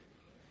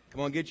Come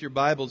on, get your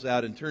Bibles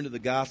out and turn to the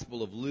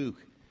Gospel of Luke.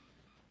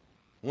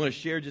 I want to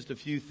share just a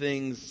few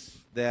things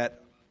that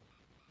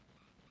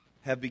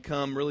have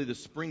become really the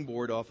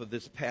springboard off of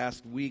this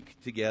past week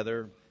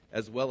together,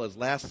 as well as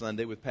last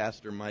Sunday with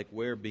Pastor Mike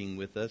Ware being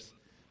with us.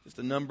 Just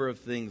a number of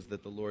things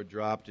that the Lord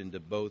dropped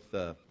into both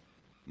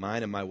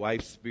mine and my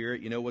wife's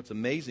spirit. You know, what's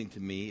amazing to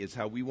me is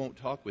how we won't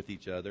talk with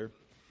each other,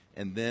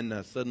 and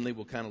then suddenly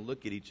we'll kind of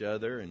look at each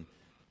other and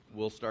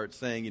we'll start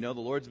saying, you know,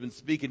 the Lord's been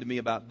speaking to me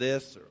about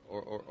this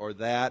or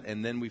that,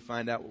 and then we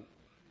find out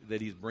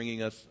that He's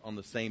bringing us on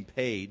the same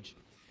page.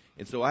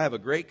 And so I have a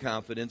great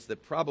confidence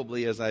that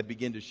probably as I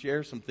begin to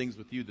share some things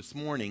with you this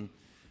morning,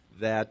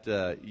 that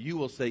you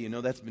will say, you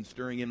know, that's been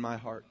stirring in my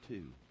heart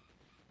too.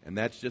 And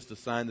that's just a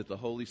sign that the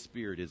Holy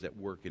Spirit is at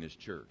work in His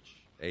church.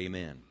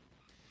 Amen.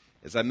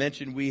 As I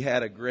mentioned, we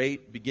had a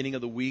great beginning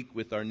of the week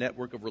with our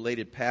Network of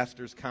Related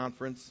Pastors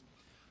Conference.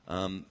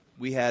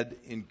 We had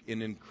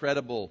an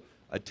incredible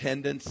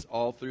attendance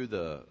all through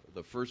the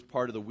first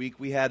part of the week.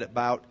 We had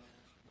about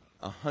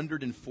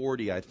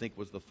 140, I think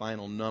was the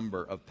final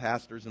number, of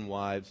pastors and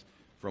wives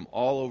from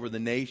all over the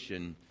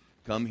nation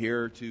come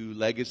here to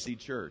Legacy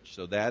Church.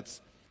 So that's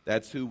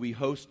who we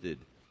hosted,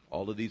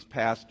 all of these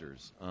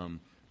pastors.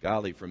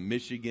 From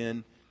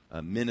Michigan,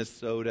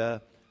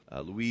 Minnesota,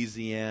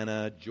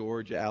 Louisiana,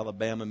 Georgia,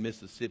 Alabama,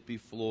 Mississippi,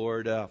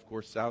 Florida, of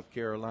course South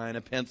Carolina,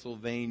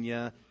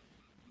 Pennsylvania,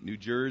 New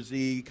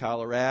Jersey,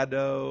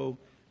 Colorado,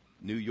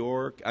 New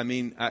York. I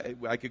mean,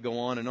 I could go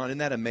on and on. Isn't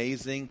that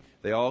amazing?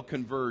 They all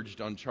converged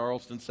on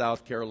Charleston,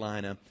 South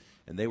Carolina,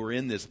 and they were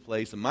in this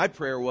place. And my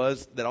prayer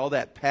was that all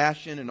that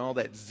passion and all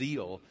that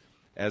zeal,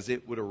 as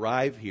it would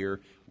arrive here,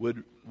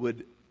 would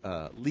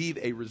leave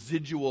a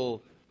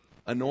residual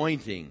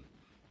anointing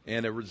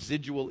and a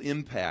residual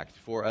impact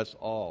for us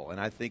all.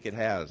 And I think it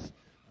has.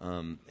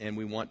 And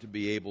we want to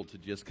be able to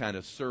just kind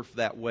of surf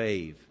that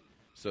wave,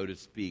 so to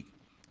speak,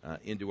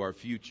 into our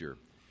future.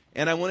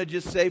 And I want to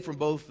just say from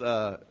both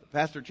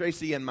Pastor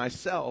Tracy and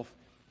myself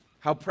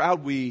how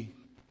proud we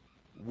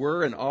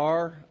were and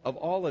are of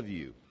all of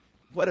you.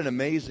 What an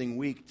amazing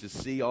week to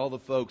see all the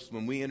folks.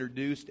 When we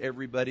introduced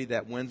everybody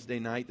that Wednesday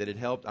night that had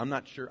helped, I'm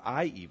not sure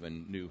I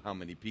even knew how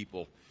many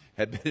people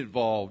had been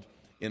involved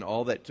in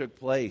all that took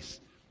place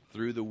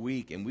through the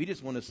week. And we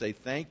just want to say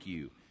thank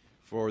you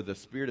for the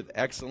spirit of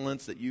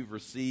excellence that you've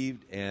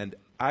received. And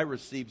I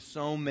received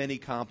so many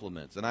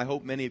compliments, and I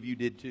hope many of you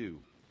did too.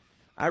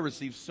 I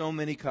received so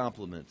many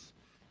compliments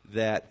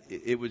that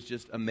it was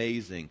just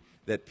amazing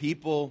that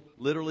people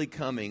literally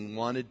coming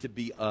wanted to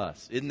be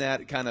us. Isn't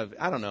that kind of,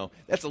 I don't know,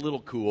 that's a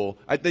little cool.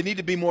 They need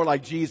to be more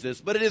like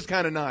Jesus, but it is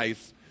kind of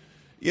nice,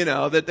 you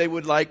know, that they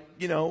would like,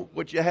 you know,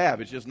 what you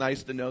have. It's just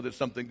nice to know that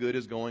something good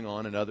is going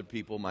on and other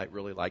people might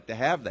really like to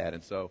have that.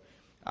 And so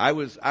I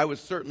was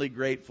certainly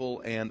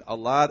grateful, and a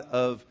lot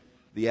of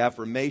the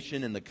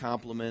affirmation and the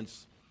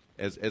compliments,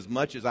 as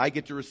much as I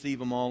get to receive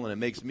them all and it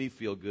makes me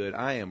feel good,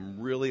 I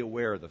am really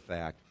aware of the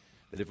fact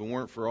that if it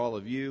weren't for all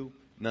of you,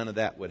 none of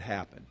that would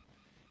happen.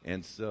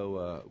 And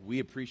so we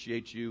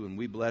appreciate you and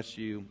we bless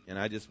you, and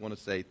I just want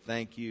to say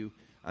thank you.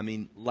 I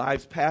mean,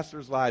 lives,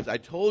 pastors' lives. I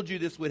told you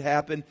this would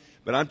happen,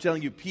 but I'm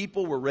telling you,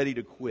 people were ready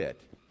to quit,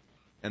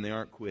 and they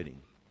aren't quitting.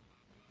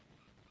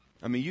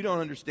 I mean, you don't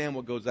understand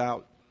what goes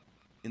out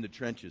in the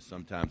trenches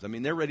sometimes. I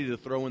mean, they're ready to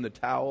throw in the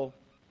towel,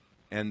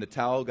 and the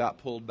towel got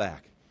pulled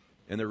back.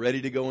 And they're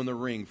ready to go in the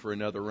ring for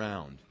another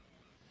round.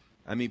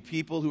 I mean,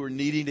 people who are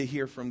needing to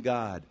hear from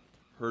God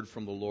heard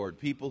from the Lord.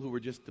 People who were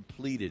just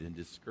depleted and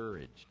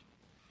discouraged.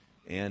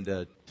 And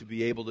to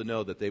be able to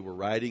know that they were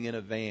riding in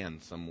a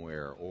van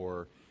somewhere,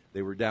 or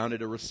they were down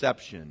at a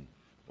reception,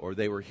 or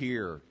they were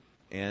here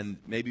and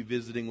maybe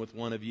visiting with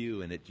one of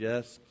you, and it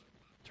just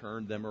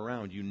turned them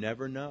around. You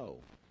never know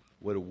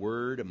what a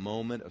word, a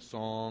moment, a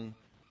song,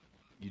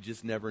 you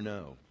just never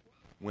know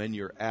when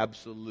you're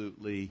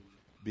absolutely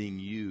being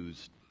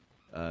used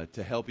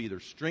to help either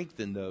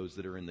strengthen those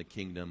that are in the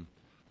kingdom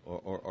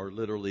or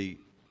literally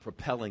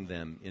propelling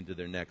them into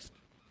their next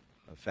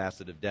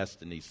facet of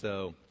destiny.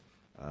 So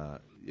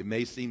it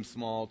may seem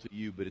small to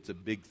you, but it's a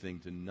big thing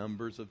to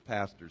numbers of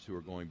pastors who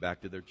are going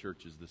back to their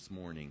churches this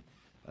morning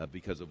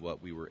because of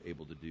what we were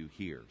able to do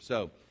here.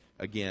 So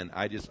again,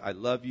 I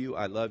love you,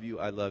 I love you,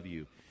 I love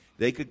you.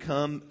 They could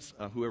come,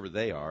 whoever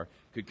they are,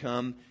 could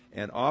come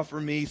and offer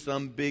me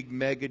some big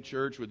mega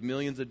church with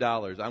millions of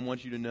dollars. I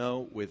want you to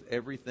know with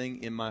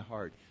everything in my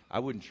heart, I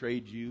wouldn't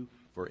trade you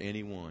for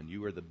anyone.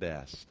 You are the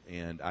best.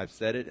 And I've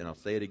said it, and I'll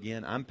say it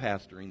again. I'm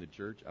pastoring the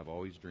church I've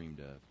always dreamed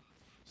of.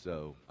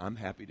 So I'm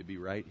happy to be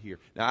right here.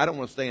 Now, I don't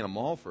want to stay in a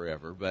mall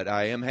forever, but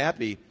I am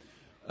happy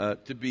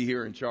to be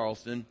here in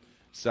Charleston,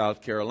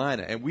 South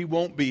Carolina. And we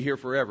won't be here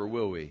forever,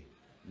 will we?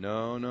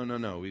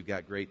 No. We've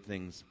got great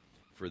things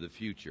for the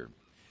future.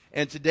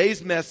 And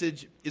today's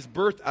message is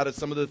birthed out of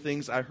some of the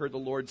things I heard the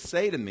Lord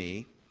say to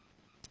me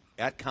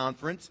at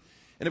conference.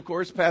 And of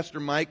course,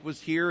 Pastor Mike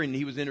was here, and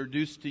he was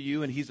introduced to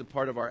you, and he's a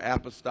part of our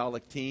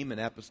apostolic team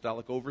and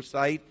apostolic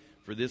oversight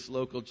for this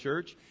local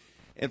church.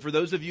 And for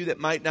those of you that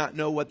might not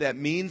know what that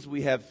means,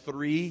 we have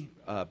three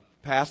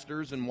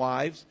pastors and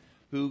wives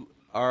who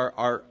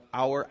are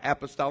our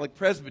apostolic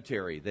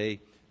presbytery.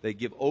 They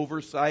give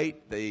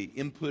oversight, they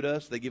input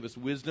us, they give us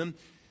wisdom.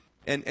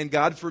 And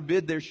God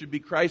forbid there should be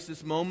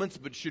crisis moments,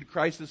 but should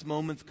crisis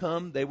moments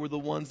come, they were the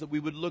ones that we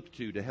would look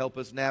to help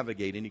us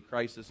navigate any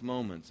crisis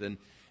moments. And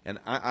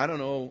I don't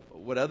know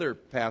what other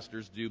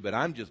pastors do, but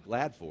I'm just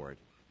glad for it.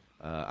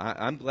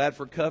 I'm glad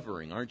for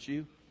covering, aren't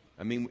you?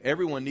 I mean,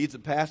 everyone needs a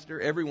pastor.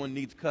 Everyone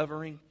needs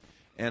covering.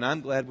 And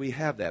I'm glad we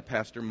have that.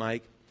 Pastor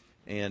Mike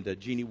and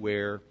Jeannie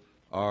Ware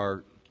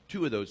are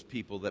two of those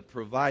people that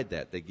provide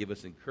that. They give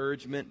us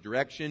encouragement,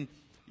 direction,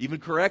 even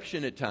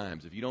correction at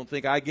times. If you don't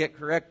think I get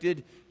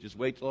corrected, just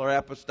wait till our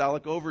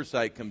apostolic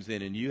oversight comes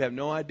in, and you have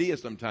no idea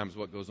sometimes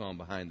what goes on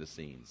behind the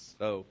scenes.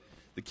 So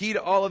the key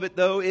to all of it,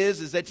 though,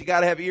 is that you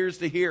got to have ears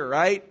to hear,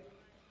 right?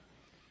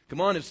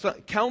 Come on,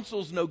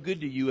 counsel's no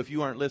good to you if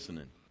you aren't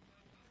listening.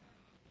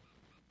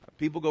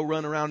 People go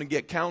run around and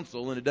get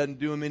counsel, and it doesn't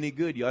do them any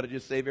good. You ought to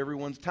just save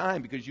everyone's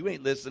time because you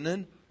ain't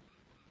listening.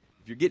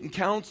 If you're getting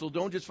counsel,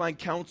 don't just find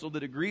counsel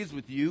that agrees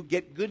with you.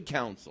 Get good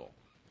counsel.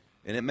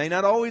 And it may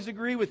not always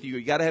agree with you.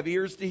 You got to have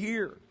ears to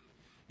hear.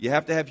 You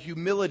have to have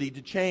humility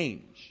to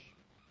change.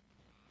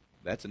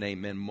 That's an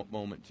amen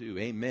moment too.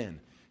 Amen.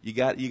 You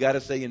got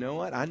to say, you know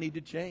what? I need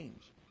to change.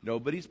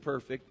 Nobody's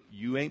perfect.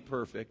 You ain't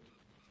perfect.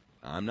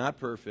 I'm not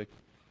perfect.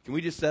 Can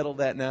we just settle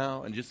that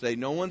now and just say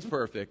no one's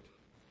perfect?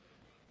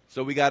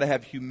 So we got to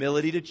have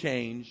humility to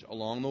change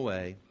along the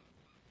way.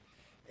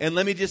 And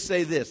let me just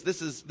say this.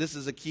 This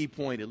is a key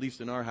point, at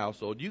least in our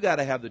household. You got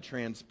to have the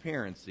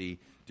transparency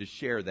to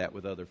share that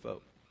with other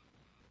folk.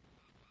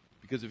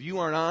 Because if you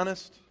aren't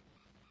honest,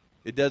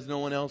 it does no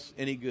one else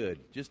any good.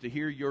 Just to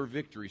hear your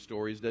victory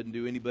stories doesn't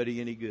do anybody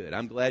any good.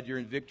 I'm glad you're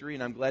in victory,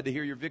 and I'm glad to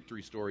hear your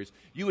victory stories.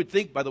 You would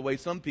think, by the way,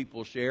 some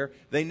people share,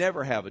 they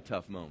never have a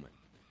tough moment.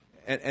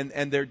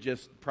 And they're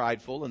just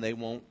prideful, and they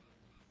won't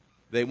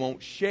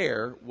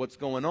share what's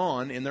going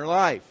on in their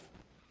life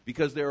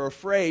because they're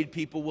afraid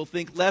people will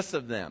think less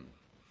of them.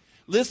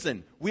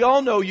 Listen, we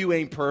all know you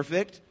ain't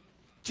perfect.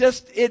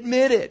 Just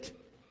admit it.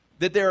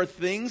 That there are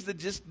things that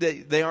just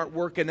they aren't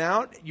working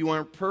out. You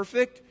aren't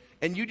perfect.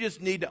 And you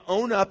just need to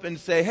own up and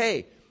say,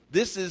 hey,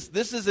 this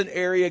is an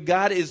area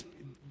God is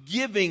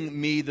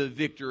giving me the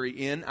victory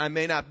in. I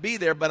may not be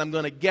there, but I'm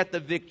going to get the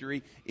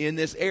victory in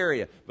this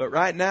area. But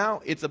right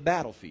now, it's a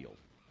battlefield.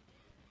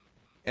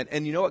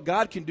 And you know what?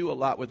 God can do a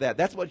lot with that.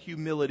 That's what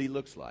humility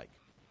looks like.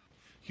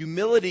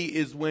 Humility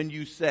is when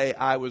you say,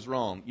 I was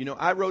wrong. You know,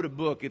 I wrote a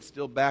book. It's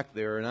still back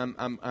there,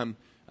 and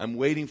I'm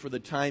waiting for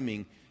the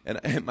timing.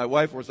 And my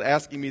wife was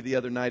asking me the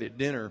other night at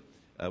dinner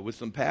with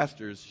some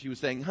pastors. She was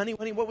saying, honey,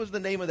 what was the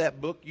name of that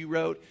book you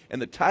wrote?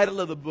 And the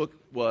title of the book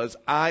was,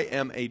 I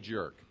Am a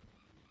Jerk.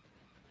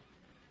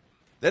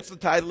 That's the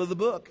title of the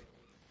book.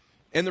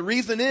 And the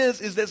reason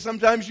is that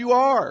sometimes you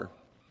are.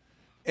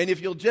 And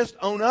if you'll just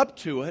own up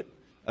to it,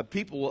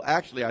 people will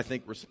actually, I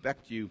think,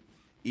 respect you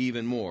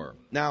even more.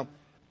 Now,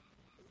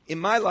 in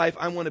my life,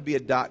 I want to be a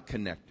dot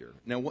connector.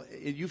 Now,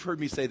 you've heard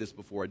me say this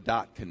before, a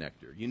dot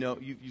connector. You know,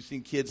 you've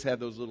seen kids have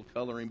those little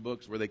coloring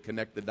books where they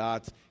connect the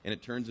dots and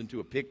it turns into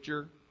a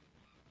picture.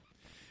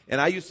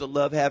 And I used to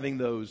love having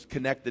those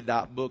connect the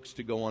dot books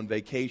to go on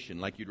vacation.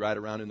 Like you'd ride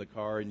around in the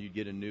car and you'd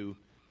get a new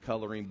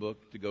coloring book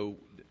to go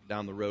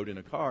down the road in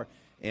a car.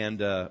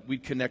 And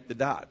we'd connect the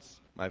dots.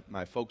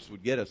 My folks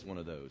would get us one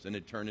of those, and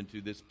it'd turn into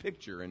this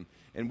picture.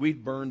 And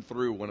we'd burn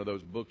through one of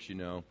those books, you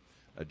know,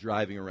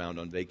 driving around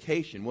on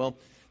vacation. Well,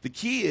 the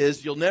key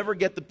is you'll never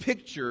get the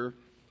picture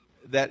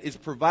that is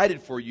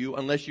provided for you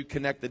unless you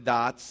connect the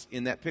dots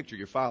in that picture.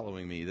 You're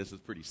following me. This is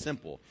pretty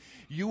simple.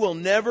 You will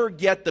never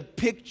get the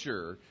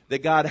picture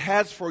that God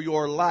has for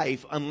your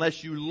life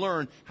unless you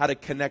learn how to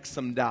connect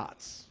some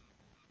dots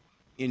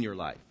in your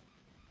life.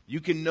 You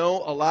can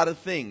know a lot of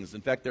things.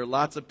 In fact, there are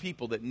lots of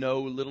people that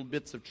know little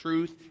bits of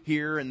truth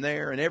here and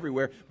there and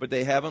everywhere, but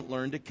they haven't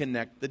learned to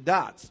connect the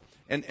dots.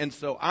 And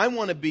so I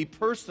want to be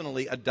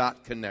personally a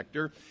dot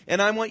connector, and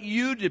I want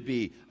you to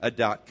be a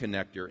dot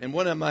connector. And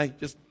one of my,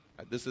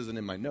 this isn't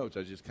in my notes, I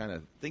was just kind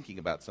of thinking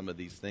about some of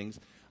these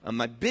things.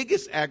 My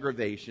biggest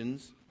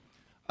aggravations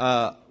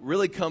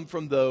really come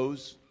from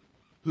those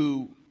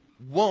who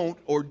won't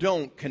or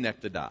don't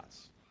connect the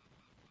dots.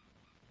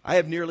 I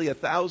have nearly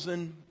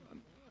 1,000,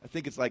 I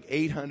think it's like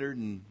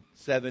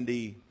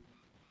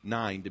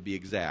 879 to be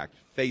exact,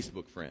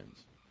 Facebook friends.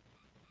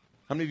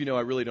 How many of you know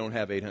I really don't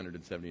have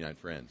 879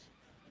 friends?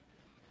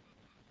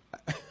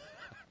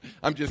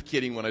 I'm just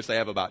kidding when I say I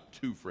have about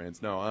 2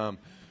 friends. No,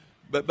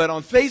 but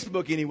on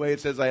Facebook anyway, it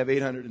says I have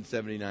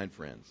 879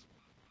 friends.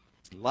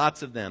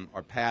 Lots of them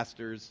are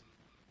pastors,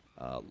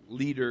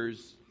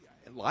 leaders,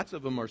 and lots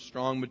of them are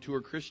strong,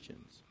 mature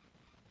Christians.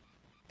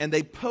 And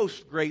they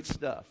post great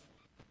stuff.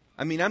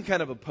 I mean, I'm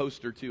kind of a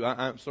poster too.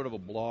 I'm sort of a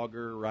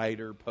blogger,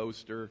 writer,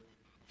 poster.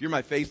 If you're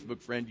my Facebook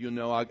friend, you'll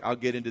know I'll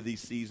get into these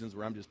seasons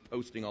where I'm just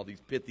posting all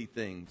these pithy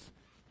things,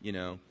 you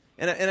know.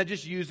 And I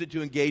just use it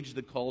to engage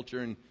the culture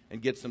and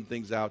get some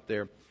things out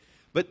there.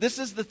 But this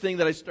is the thing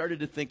that I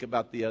started to think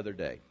about the other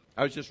day.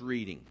 I was just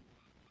reading.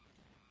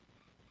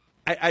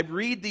 I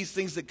read these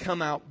things that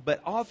come out,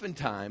 but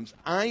oftentimes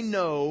I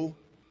know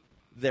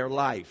their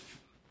life.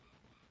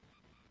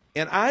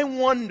 And I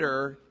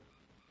wonder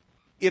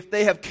if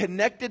they have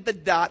connected the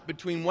dot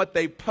between what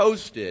they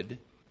posted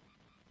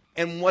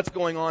and what's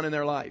going on in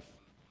their life.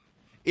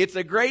 It's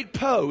a great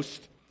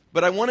post,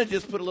 but I want to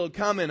just put a little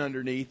comment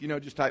underneath.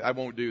 Just type, I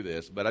won't do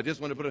this, but I just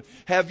want to put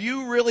have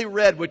you really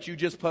read what you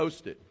just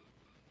posted?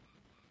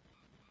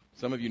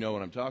 Some of you know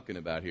what I'm talking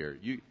about here.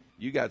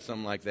 You got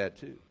something like that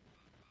too.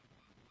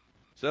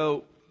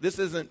 So this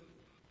isn't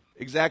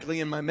exactly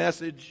in my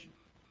message.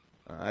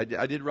 I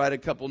did write a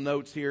couple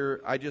notes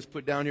here. I just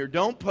put down here,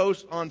 don't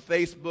post on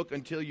Facebook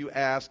until you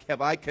ask,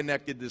 have I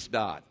connected this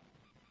dot?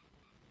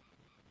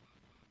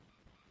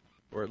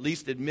 Or at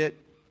least admit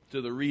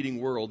to the reading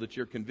world that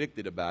you're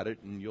convicted about it,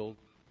 and you'll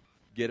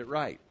get it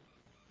right.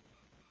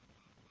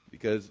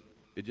 Because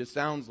it just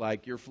sounds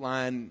like you're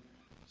flying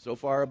so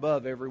far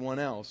above everyone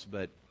else,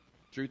 but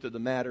truth of the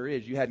matter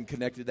is you hadn't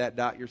connected that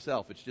dot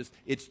yourself.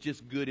 It's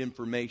just good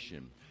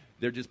information.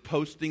 They're just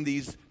posting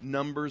these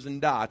numbers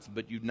and dots,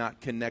 but you've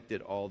not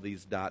connected all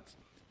these dots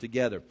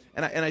together.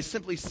 And I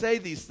simply say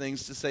these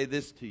things to say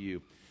this to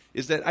you,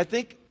 is that I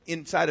think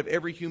inside of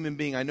every human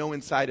being, I know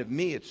inside of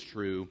me it's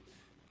true,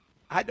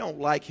 I don't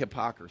like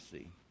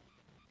hypocrisy.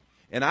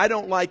 And I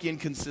don't like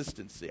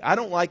inconsistency. I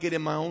don't like it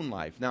in my own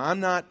life. Now,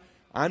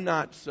 I'm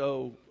not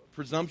so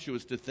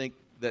presumptuous to think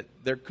that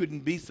there couldn't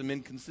be some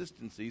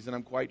inconsistencies, and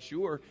I'm quite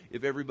sure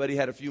if everybody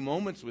had a few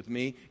moments with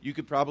me, you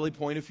could probably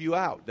point a few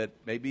out that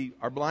maybe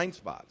are blind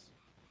spots.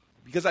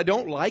 Because I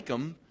don't like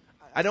them.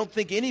 I don't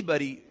think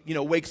anybody,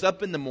 wakes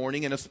up in the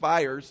morning and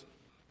aspires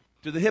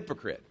to the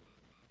hypocrite.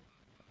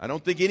 I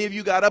don't think any of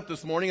you got up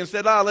this morning and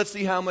said, let's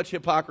see how much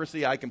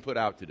hypocrisy I can put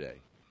out today.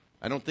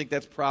 I don't think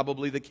that's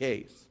probably the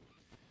case.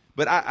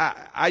 But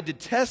I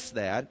detest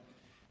that,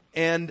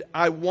 and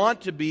I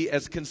want to be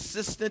as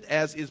consistent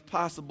as is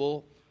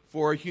possible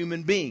for a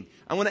human being.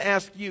 I want to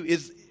ask you,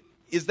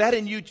 is that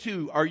in you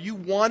too? Are you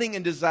wanting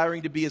and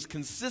desiring to be as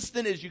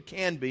consistent as you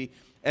can be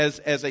as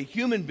a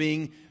human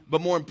being,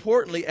 but more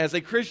importantly, as a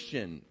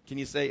Christian? Can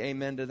you say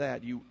amen to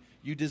that? You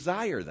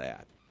desire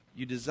that.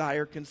 You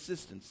desire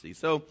consistency.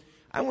 So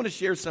I want to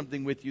share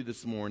something with you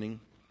this morning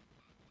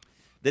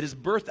that is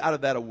birthed out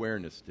of that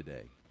awareness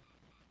today.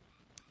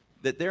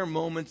 That there are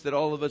moments that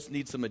all of us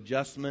need some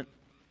adjustment.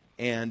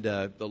 And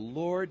the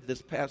Lord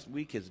this past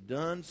week has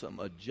done some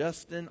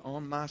adjusting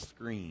on my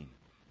screen.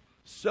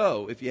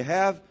 So if you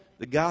have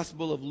the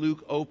Gospel of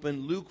Luke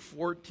open, Luke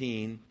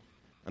 14,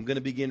 I'm going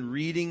to begin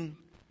reading,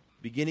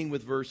 beginning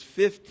with verse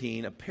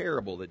 15, a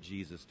parable that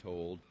Jesus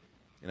told.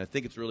 And I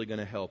think it's really going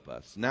to help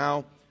us.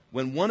 Now,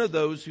 when one of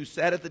those who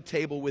sat at the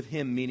table with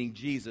him, meaning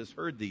Jesus,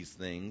 heard these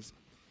things,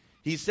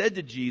 he said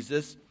to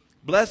Jesus,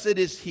 "Blessed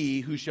is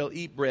he who shall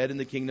eat bread in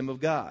the kingdom of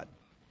God."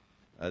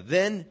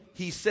 Then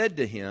he said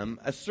to him,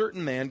 "A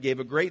certain man gave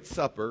a great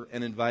supper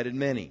and invited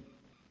many,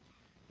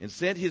 and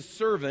sent his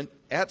servant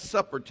at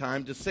supper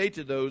time to say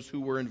to those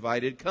who were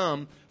invited,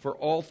 'Come, for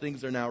all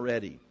things are now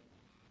ready.'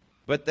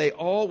 But they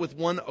all with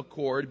one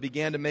accord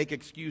began to make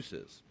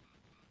excuses.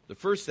 The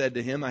first said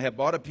to him, 'I have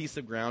bought a piece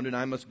of ground, and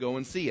I must go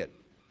and see it.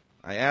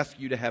 I ask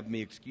you to have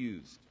me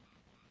excused.'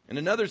 And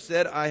another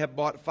said, 'I have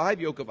bought 5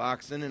 yoke of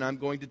oxen, and I'm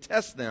going to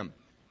test them.'"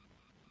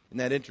 Isn't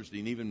that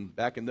interesting? Even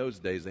back in those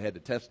days, they had to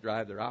test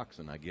drive their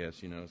oxen, I guess,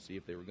 see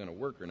if they were going to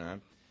work or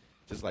not,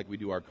 just like we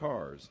do our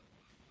cars.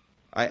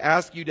 "I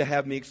ask you to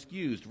have me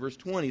excused." Verse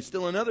 20,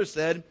 still another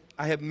said,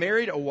 "I have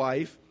married a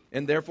wife,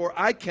 and therefore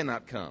I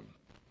cannot come."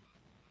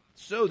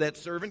 So that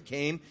servant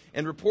came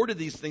and reported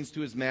these things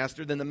to his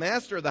master. Then the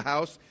master of the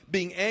house,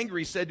 being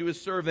angry, said to his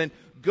servant,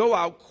 "Go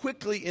out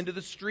quickly into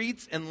the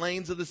streets and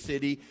lanes of the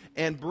city,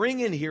 and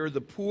bring in here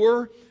the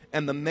poor,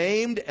 and the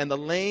maimed, and the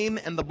lame,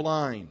 and the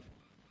blind."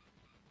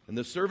 And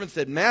the servant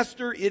said,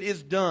 "Master, it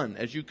is done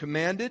as you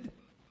commanded,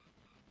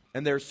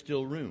 and there's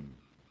still room."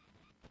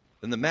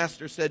 Then the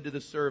master said to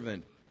the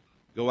servant,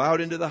 "Go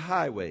out into the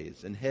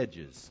highways and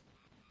hedges,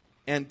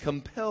 and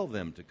compel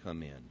them to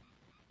come in,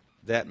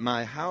 that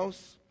my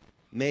house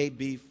may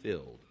be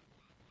filled.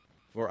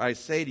 For I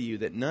say to you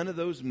that none of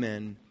those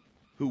men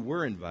who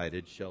were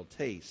invited shall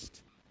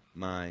taste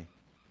my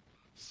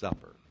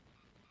supper."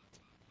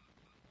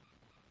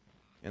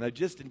 And I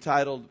just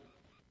entitled,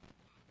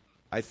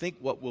 I think,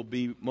 what will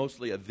be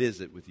mostly a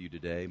visit with you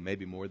today,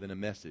 maybe more than a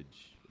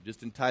message. I've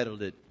just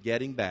entitled it,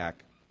 "Getting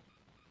Back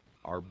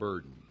Our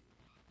Burden."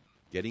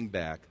 Getting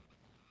back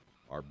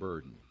our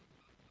burden.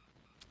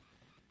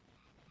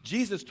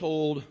 Jesus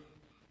told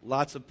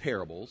lots of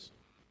parables.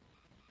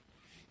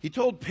 He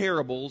told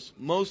parables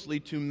mostly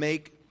to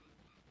make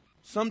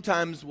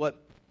sometimes what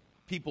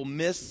people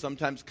miss,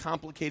 sometimes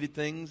complicated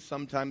things,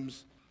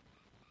 sometimes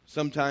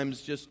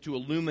just to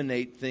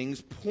illuminate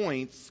things,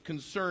 points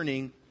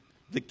concerning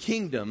the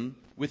kingdom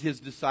with his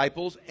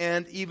disciples,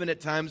 and even at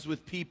times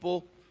with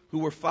people who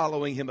were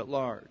following him at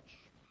large.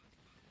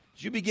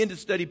 As you begin to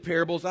study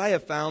parables, I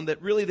have found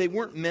that really they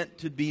weren't meant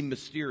to be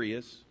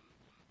mysterious.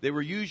 They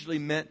were usually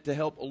meant to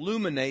help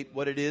illuminate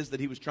what it is that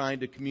he was trying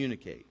to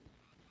communicate.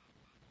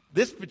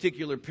 This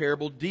particular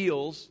parable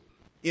deals,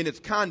 in its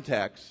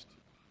context,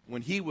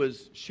 when he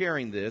was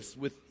sharing this,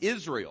 with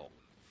Israel.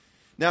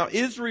 Now,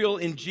 Israel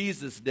in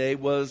Jesus' day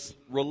was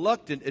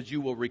reluctant, as you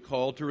will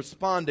recall, to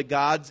respond to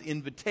God's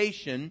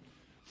invitation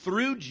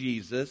through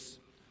Jesus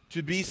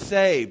to be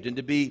saved and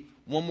to be,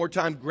 one more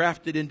time,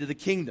 grafted into the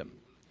kingdom.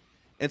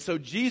 And so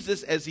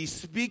Jesus, as he's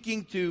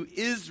speaking to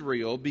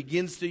Israel,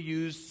 begins to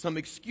use some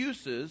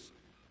excuses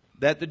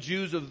that the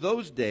Jews of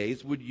those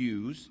days would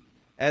use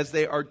as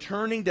they are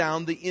turning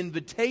down the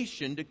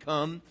invitation to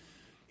come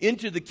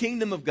into the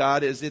kingdom of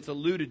God, as it's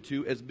alluded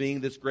to as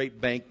being this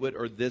great banquet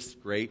or this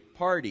great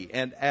party.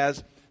 And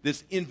as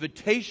this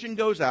invitation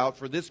goes out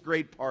for this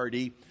great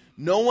party,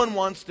 no one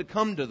wants to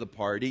come to the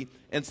party.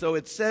 And so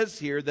it says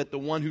here that the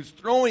one who's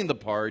throwing the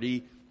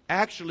party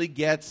actually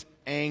gets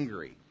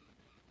angry.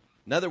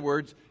 In other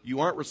words, you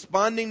aren't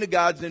responding to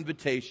God's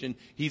invitation.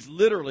 He's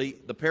literally,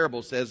 the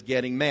parable says,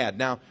 getting mad.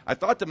 Now, I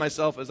thought to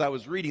myself as I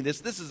was reading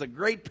this is a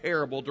great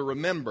parable to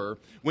remember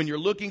when you're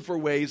looking for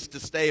ways to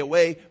stay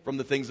away from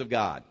the things of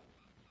God.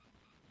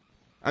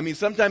 I mean,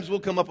 sometimes we'll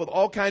come up with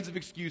all kinds of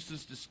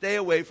excuses to stay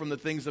away from the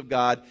things of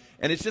God,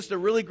 and it's just a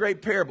really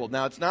great parable.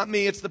 Now, it's not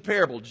me, it's the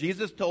parable.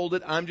 Jesus told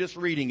it, I'm just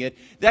reading it.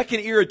 That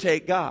can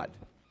irritate God.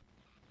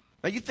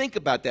 Now, you think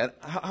about that,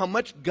 how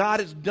much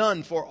God has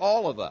done for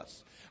all of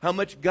us. How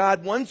much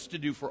God wants to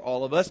do for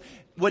all of us,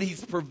 what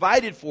He's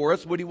provided for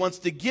us, what He wants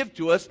to give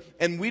to us,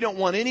 and we don't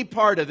want any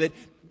part of it.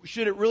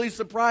 Should it really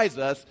surprise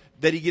us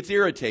that He gets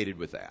irritated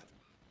with that?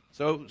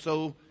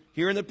 So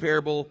here in the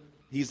parable,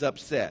 He's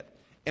upset.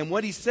 And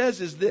what He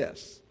says is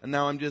this, and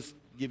now I'm just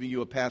giving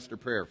you a pastor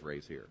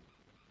paraphrase here.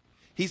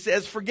 He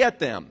says, forget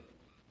them.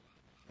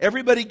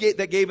 Everybody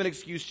that gave an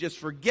excuse, just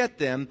forget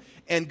them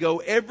and go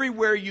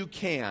everywhere you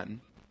can,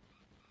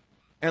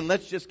 and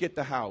let's just get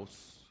the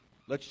house.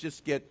 Let's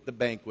just get the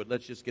banquet,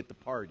 let's just get the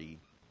party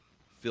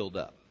filled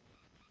up.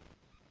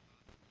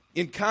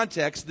 In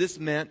context, this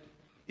meant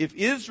if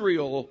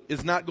Israel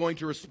is not going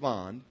to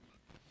respond,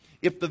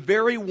 if the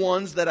very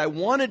ones that I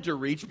wanted to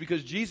reach,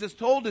 because Jesus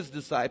told His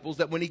disciples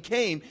that when He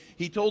came,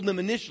 He told them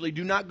initially,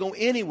 do not go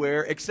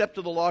anywhere except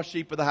to the lost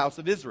sheep of the house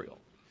of Israel.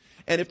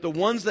 And if the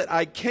ones that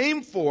I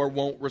came for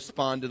won't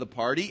respond to the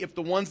party, if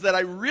the ones that I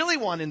really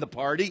want in the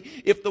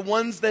party, if the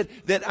ones that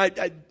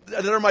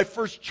are my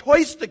first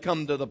choice to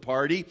come to the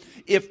party,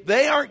 if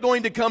they aren't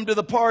going to come to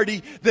the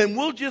party, then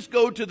we'll just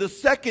go to the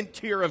second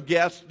tier of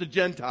guests, the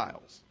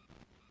Gentiles.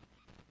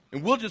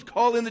 And we'll just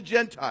call in the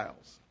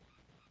Gentiles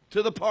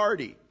to the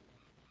party.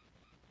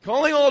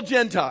 Calling all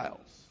Gentiles.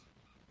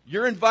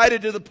 You're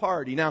invited to the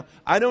party. Now,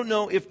 I don't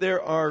know if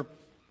there are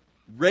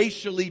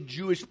racially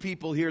Jewish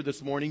people here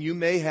this morning. You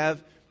may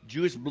have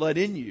Jewish blood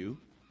in you,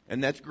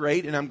 and that's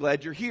great, and I'm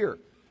glad you're here.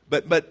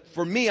 But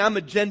for me, I'm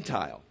a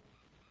Gentile.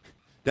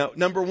 Now,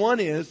 number one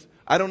is,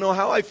 I don't know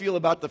how I feel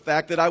about the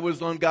fact that I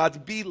was on God's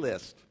B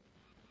list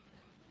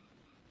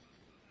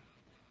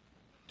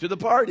to the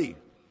party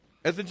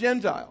as a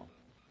Gentile.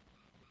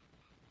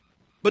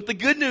 But the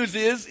good news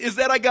is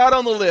that I got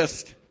on the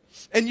list,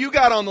 and you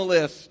got on the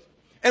list,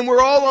 and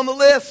we're all on the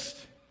list.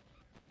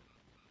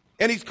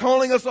 And He's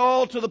calling us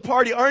all to the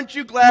party. Aren't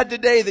you glad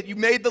today that you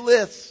made the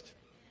list?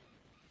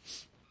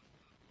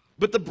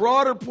 But the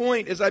broader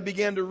point as I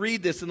began to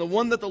read this, and the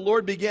one that the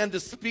Lord began to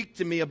speak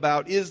to me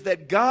about, is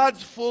that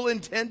God's full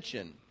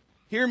intention,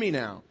 hear me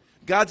now,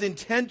 God's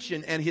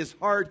intention and His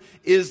heart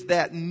is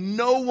that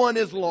no one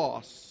is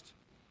lost,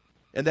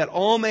 and that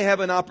all may have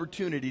an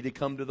opportunity to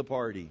come to the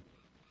party.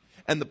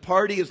 And the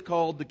party is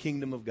called the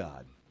kingdom of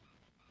God.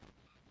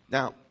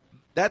 Now,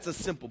 that's a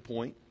simple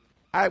point.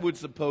 I would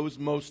suppose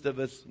most of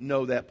us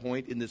know that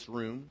point in this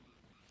room.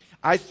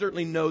 I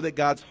certainly know that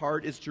God's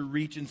heart is to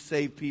reach and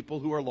save people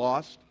who are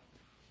lost.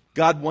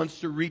 God wants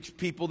to reach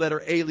people that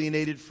are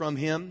alienated from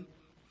Him.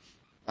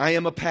 I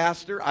am a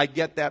pastor. I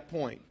get that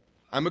point.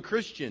 I'm a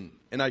Christian,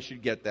 and I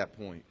should get that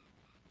point.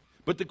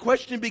 But the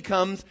question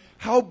becomes,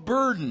 how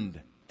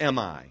burdened am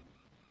I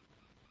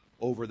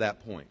over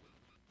that point?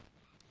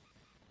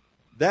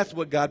 That's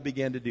what God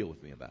began to deal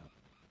with me about.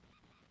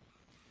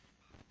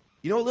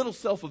 You know, a little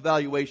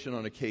self-evaluation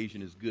on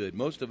occasion is good.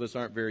 Most of us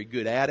aren't very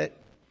good at it,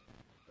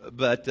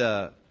 but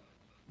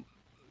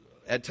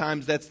at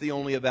times that's the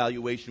only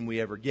evaluation we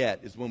ever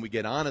get, is when we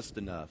get honest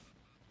enough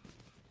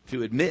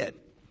to admit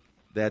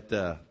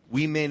that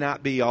we may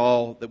not be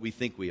all that we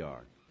think we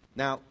are.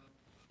 Now,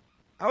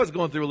 I was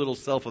going through a little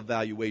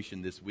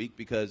self-evaluation this week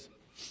because,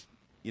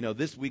 you know,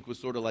 this week was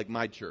sort of like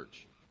my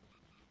church.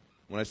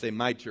 When I say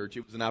my church,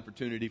 it was an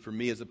opportunity for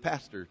me as a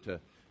pastor to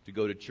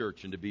go to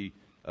church and to be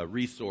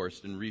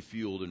resourced and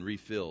refueled and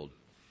refilled.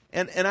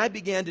 And I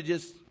began to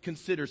just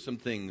consider some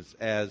things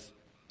as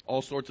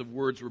all sorts of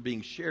words were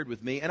being shared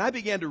with me. And I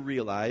began to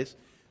realize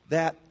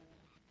that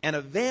an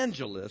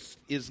evangelist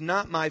is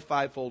not my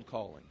fivefold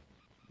calling.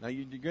 Now,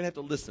 you're going to have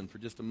to listen for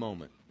just a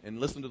moment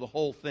and listen to the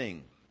whole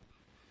thing.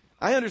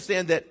 I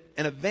understand that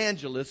an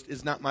evangelist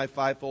is not my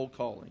fivefold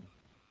calling.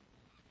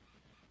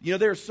 You know,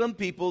 there are some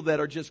people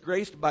that are just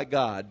graced by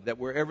God that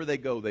wherever they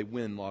go, they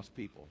win lost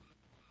people.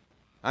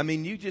 I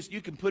mean, you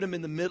can put them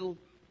in the middle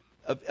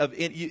of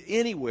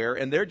anywhere,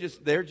 and their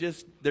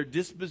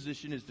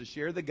disposition is to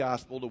share the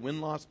gospel, to win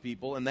lost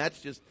people, and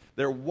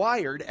they're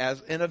wired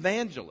as an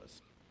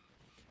evangelist.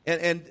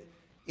 And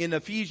in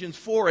Ephesians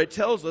 4, it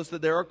tells us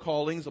that there are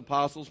callings,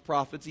 apostles,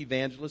 prophets,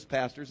 evangelists,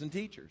 pastors, and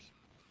teachers.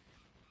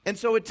 And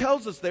so it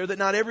tells us there that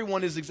not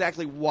everyone is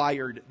exactly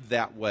wired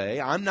that way.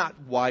 I'm not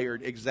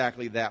wired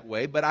exactly that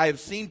way, but I have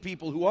seen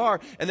people who are,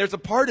 and there's a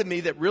part of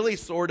me that really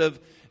sort of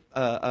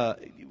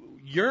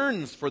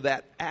yearns for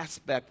that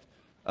aspect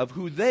of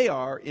who they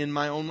are in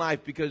my own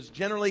life, because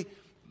generally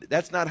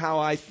that's not how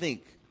I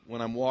think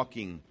when I'm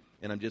walking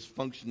and I'm just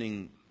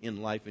functioning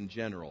in life in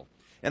general.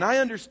 And I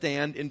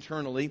understand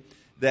internally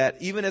that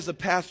even as a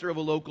pastor of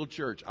a local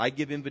church, I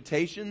give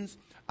invitations,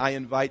 I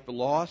invite the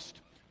lost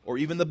or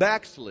even the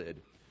backslid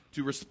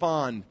to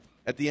respond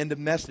at the end of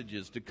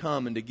messages, to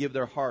come and to give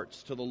their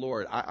hearts to the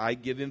Lord. I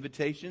give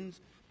invitations,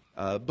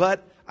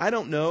 but I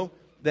don't know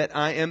that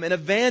I am an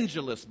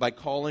evangelist by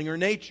calling or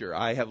nature.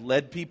 I have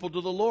led people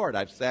to the Lord.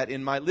 I've sat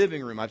in my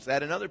living room. I've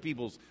sat in other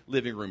people's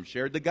living room,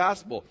 shared the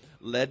gospel,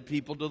 led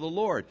people to the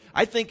Lord.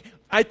 I think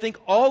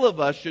all of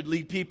us should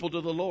lead people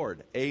to the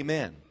Lord.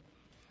 Amen.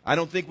 I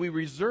don't think we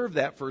reserve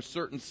that for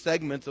certain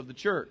segments of the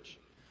church.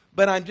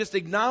 But I'm just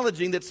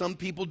acknowledging that some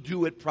people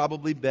do it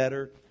probably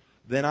better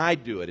than I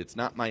do it. It's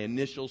not my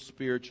initial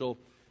spiritual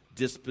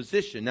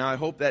disposition. Now, I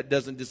hope that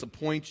doesn't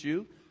disappoint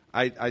you.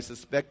 I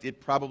suspect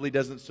it probably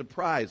doesn't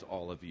surprise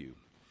all of you.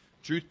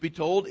 Truth be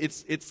told,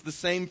 it's the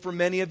same for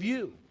many of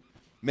you.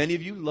 Many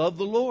of you love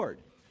the Lord.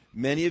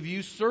 Many of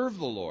you serve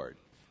the Lord.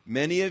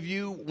 Many of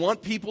you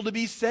want people to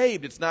be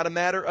saved. It's not a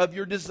matter of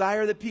your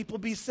desire that people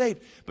be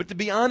saved. But to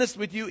be honest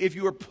with you, if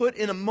you were put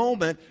in a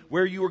moment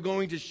where you were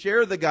going to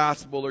share the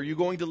gospel or you're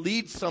going to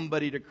lead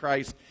somebody to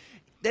Christ,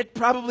 that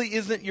probably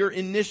isn't your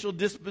initial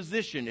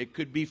disposition. It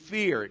could be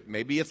fear.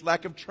 Maybe it's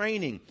lack of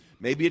training.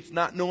 Maybe it's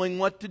not knowing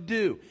what to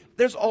do.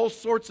 There's all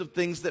sorts of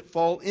things that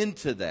fall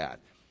into that.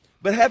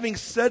 But having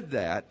said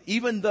that,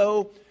 even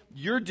though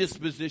your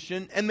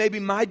disposition and maybe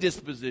my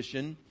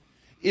disposition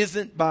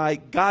isn't by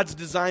God's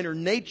design or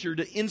nature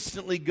to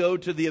instantly go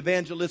to the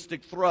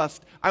evangelistic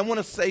thrust, I want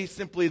to say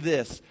simply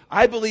this.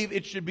 I believe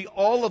it should be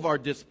all of our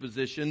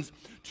dispositions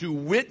to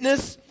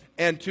witness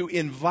and to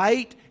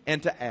invite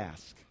and to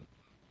ask.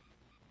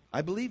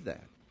 I believe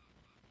that.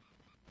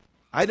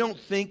 I don't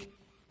think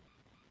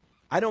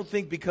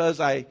because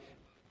I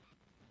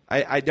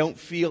don't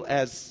feel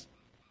as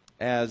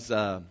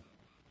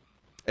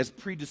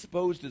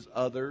predisposed as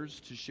others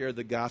to share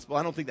the gospel.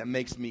 I don't think that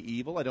makes me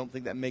evil. I don't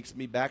think that makes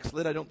me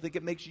backslid. I don't think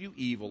it makes you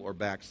evil or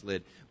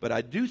backslid. But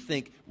I do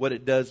think what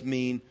it does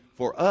mean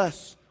for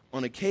us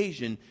on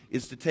occasion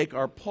is to take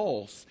our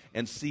pulse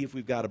and see if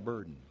we've got a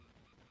burden.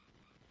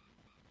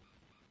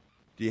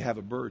 Do you have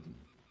a burden?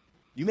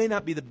 You may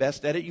not be the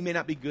best at it. You may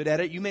not be good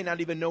at it. You may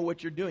not even know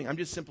what you're doing. I'm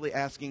just simply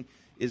asking,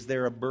 is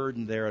there a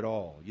burden there at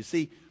all? You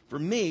see, for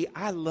me,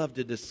 I love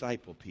to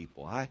disciple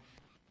people. I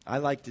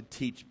like to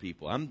teach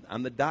people.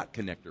 I'm the dot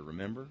connector,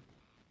 remember?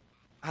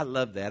 I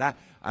love that.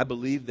 I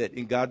believe that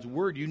in God's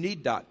Word you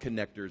need dot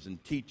connectors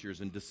and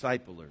teachers and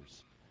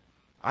disciplers.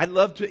 I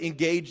love to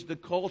engage the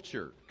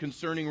culture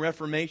concerning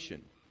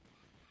Reformation.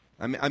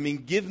 I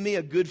mean, give me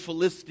a good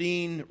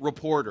Philistine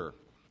reporter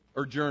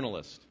or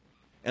journalist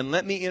and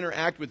let me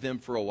interact with them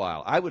for a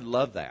while. I would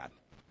love that.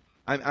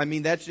 I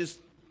mean, that's just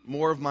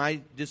more of my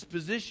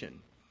disposition.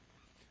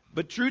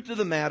 But truth of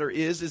the matter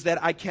is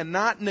that I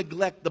cannot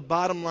neglect the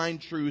bottom line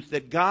truth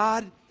that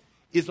God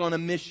is on a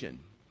mission.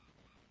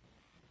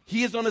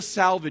 He is on a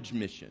salvage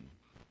mission.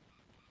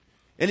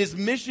 And His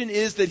mission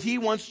is that He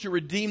wants to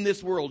redeem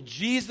this world.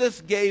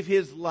 Jesus gave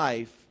His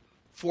life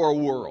for a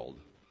world,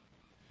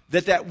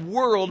 that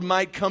world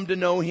might come to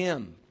know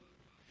Him.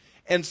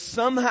 And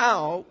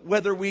somehow,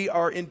 whether we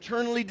are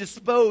internally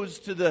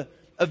disposed to the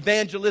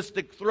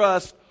evangelistic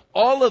thrust,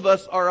 all of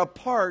us are a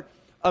part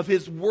of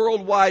His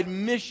worldwide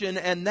mission,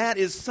 and that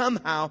is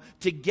somehow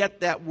to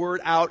get that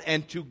word out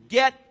and to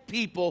get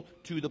people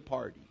to the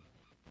party.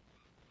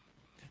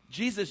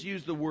 Jesus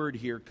used the word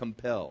here,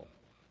 compel.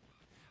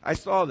 I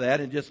saw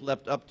that and just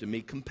leapt up to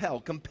me. Compel.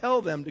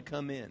 Compel them to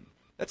come in.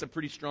 That's a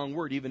pretty strong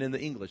word even in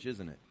the English,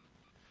 isn't it?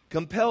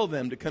 Compel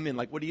them to come in.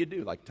 Like, what do you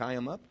do? Like, tie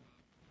them up?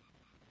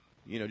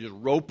 You know, just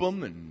rope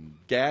them and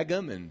gag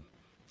them and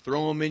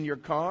throw them in your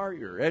car,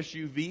 your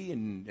SUV,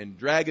 and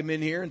drag them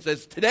in here and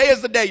says, today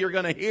is the day you're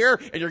going to hear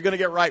and you're going to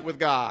get right with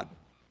God.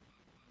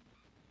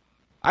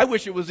 I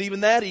wish it was even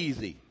that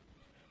easy.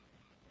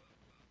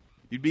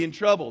 You'd be in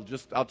trouble.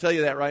 I'll tell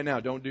you that right now.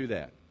 Don't do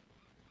that.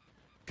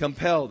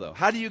 Compel, though.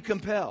 How do you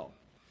compel?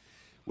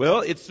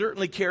 Well, it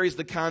certainly carries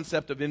the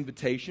concept of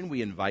invitation.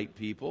 We invite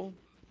people.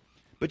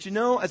 But you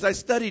know, as I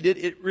studied it,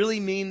 it really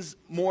means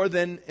more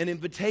than an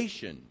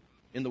invitation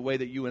in the way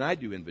that you and I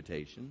do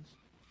invitations.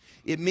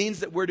 It means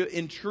that we're to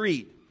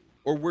entreat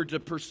or we're to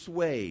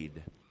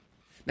persuade.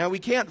 Now, we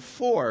can't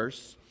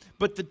force,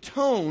 but the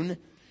tone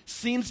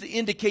seems to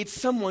indicate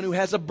someone who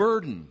has a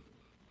burden.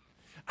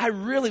 I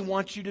really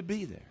want you to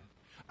be there.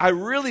 I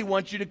really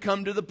want you to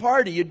come to the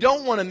party. You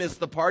don't want to miss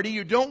the party.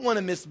 You don't want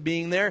to miss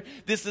being there.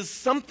 This is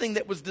something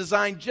that was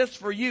designed just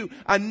for you.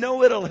 I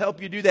know it'll help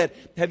you do that.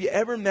 Have you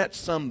ever met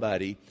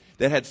somebody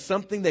that had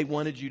something they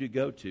wanted you to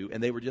go to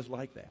and they were just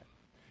like that?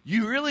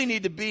 You really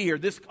need to be here.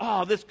 This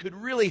could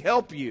really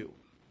help you.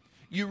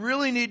 You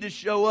really need to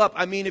show up.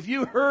 I mean, if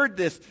you heard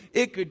this,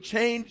 it could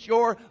change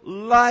your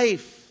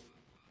life.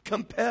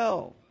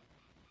 Compel.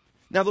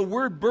 Now, the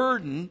word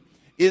burden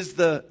is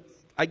the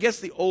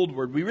old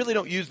word. We really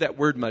don't use that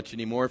word much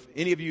anymore. If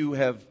any of you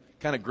have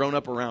kind of grown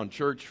up around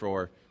church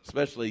for,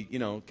 especially,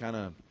 kind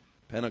of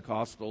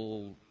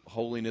Pentecostal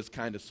holiness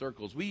kind of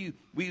circles, we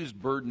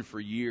used burden for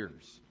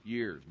years.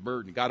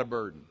 Burden. Got a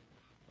burden.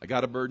 I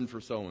got a burden for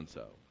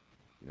so-and-so.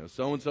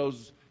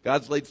 So-and-so's,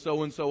 God's laid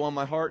so-and-so on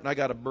my heart, and I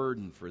got a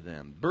burden for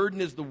them.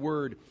 Burden is the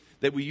word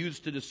that we use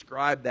to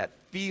describe that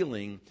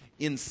feeling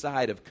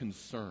inside of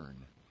concern.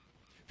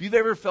 If you've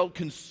ever felt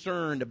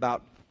concerned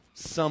about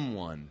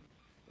someone,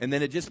 and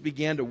then it just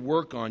began to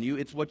work on you,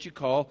 it's what you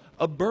call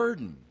a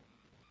burden.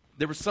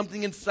 There was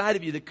something inside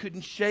of you that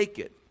couldn't shake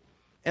it.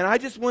 And I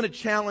just want to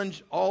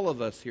challenge all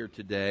of us here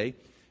today.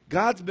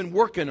 God's been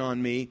working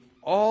on me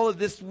all of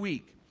this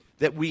week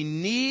that we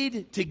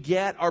need to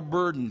get our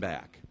burden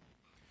back.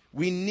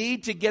 We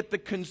need to get the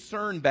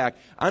concern back.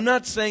 I'm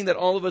not saying that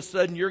all of a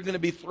sudden you're going to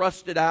be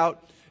thrusted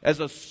out as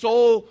a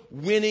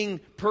soul-winning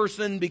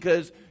person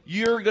because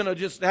you're going to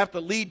just have to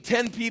lead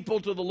 10 people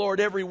to the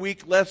Lord every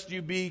week lest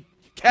you be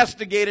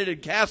castigated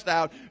and cast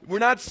out. We're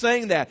not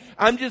saying that.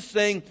 I'm just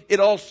saying it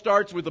all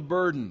starts with a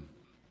burden.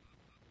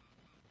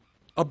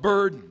 A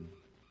burden.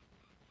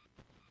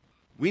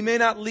 We may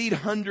not lead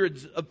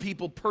hundreds of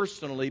people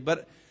personally,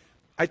 but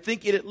I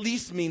think it at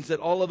least means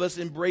that all of us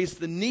embrace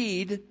the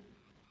need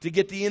to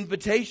get the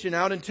invitation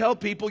out and tell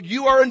people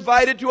you are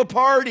invited to a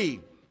party.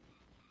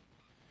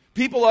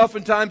 People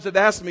oftentimes have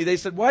asked me, they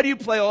said, why do you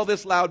play all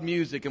this loud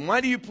music? And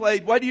why do you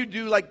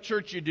do like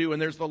church you do?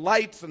 And there's the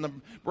lights and the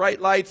bright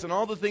lights and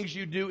all the things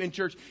you do in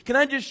church. Can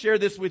I just share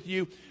this with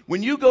you?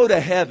 When you go to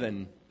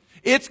heaven,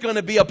 it's going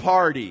to be a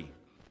party.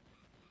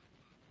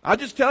 I'll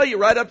just tell you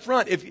right up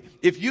front,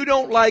 if you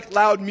don't like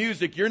loud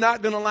music, you're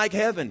not going to like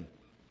heaven.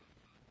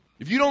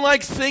 If you don't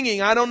like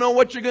singing, I don't know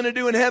what you're going to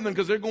do in heaven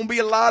because there's going to be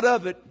a lot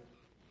of it.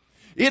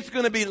 It's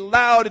going to be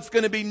loud. It's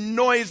going to be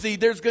noisy.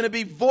 There's going to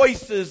be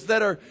voices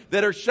that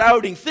are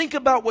shouting. Think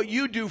about what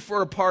you do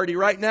for a party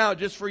right now,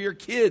 just for your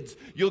kids.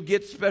 You'll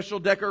get special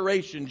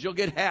decorations. You'll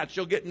get hats.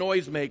 You'll get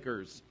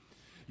noisemakers.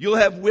 You'll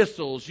have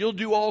whistles. You'll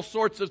do all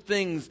sorts of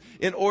things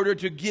in order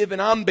to give an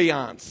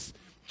ambiance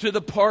to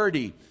the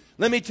party.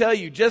 Let me tell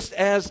you, just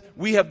as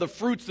we have the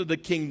fruits of the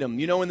kingdom,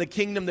 in the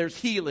kingdom there's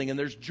healing and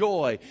there's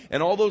joy,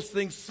 and all those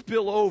things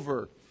spill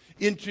over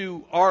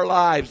into our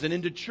lives and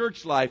into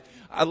church life.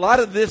 A lot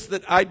of this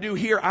that I do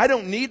here, I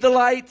don't need the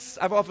lights.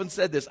 I've often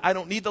said this. I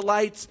don't need the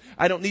lights.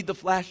 I don't need the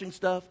flashing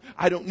stuff.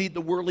 I don't need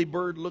the whirly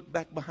bird look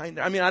back behind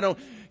there. I mean, I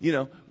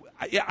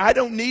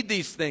don't need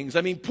these things.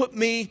 I mean, put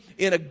me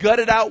in a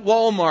gutted out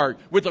Walmart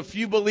with a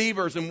few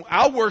believers and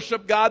I'll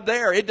worship God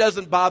there. It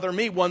doesn't bother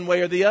me one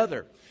way or the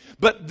other.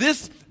 But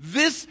this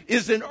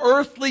is an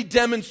earthly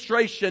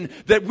demonstration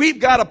that we've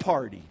got a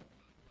party.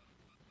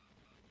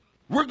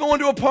 We're going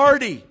to a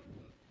party.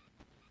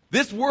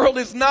 This world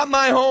is not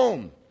my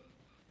home.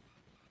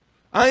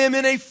 I am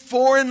in a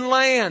foreign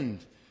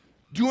land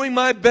doing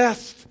my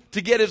best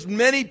to get as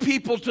many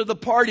people to the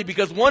party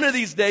because one of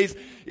these days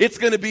it's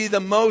going to be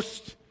the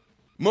most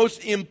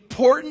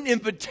important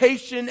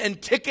invitation and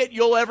ticket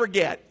you'll ever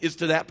get is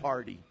to that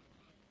party.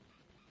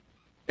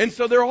 And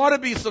so there ought to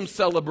be some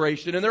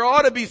celebration and there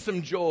ought to be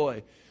some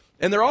joy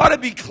and there ought to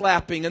be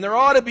clapping and there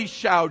ought to be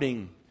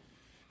shouting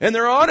and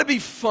there ought to be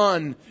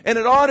fun and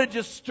it ought to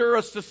just stir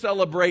us to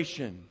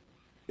celebration.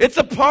 It's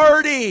a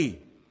party.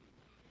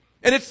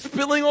 And it's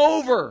spilling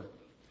over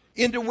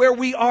into where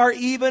we are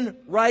even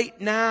right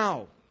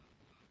now.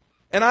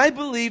 And I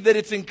believe that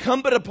it's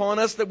incumbent upon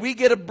us that we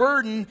get a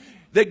burden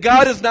that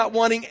God is not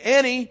wanting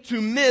any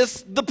to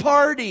miss the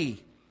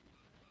party.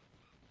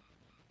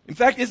 In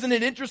fact, isn't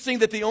it interesting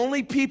that the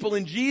only people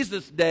in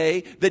Jesus'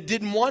 day that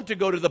didn't want to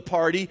go to the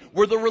party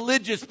were the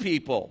religious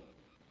people?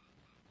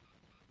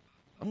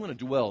 I'm going to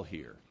dwell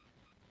here.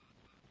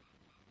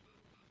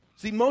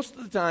 See, most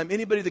of the time,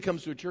 anybody that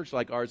comes to a church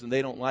like ours and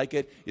they don't like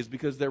it is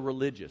because they're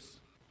religious.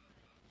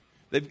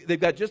 They've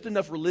got just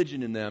enough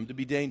religion in them to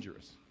be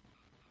dangerous.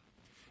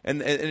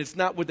 And it's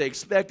not what they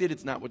expected.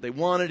 It's not what they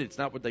wanted. It's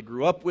not what they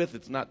grew up with.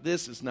 It's not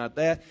this. It's not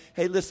that.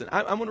 Hey, listen,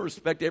 I want to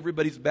respect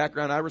everybody's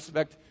background. I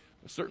respect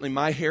certainly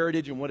my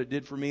heritage and what it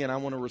did for me, and I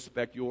want to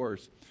respect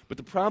yours. But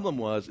the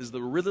problem is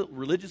the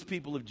religious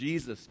people of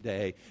Jesus'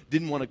 day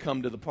didn't want to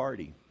come to the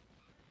party.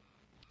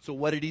 So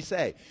what did he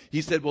say?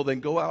 He said, well, then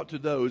go out to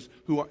those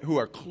who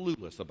are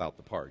clueless about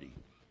the party.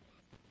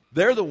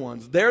 They're the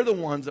ones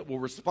that will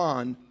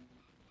respond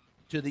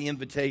to the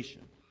invitation.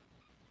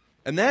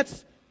 And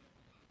that's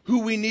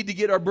who we need to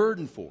get our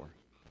burden for.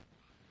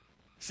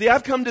 See,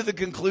 I've come to the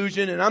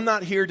conclusion, and I'm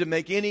not here to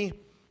make any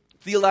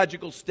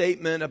theological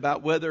statement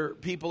about whether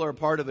people are a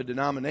part of a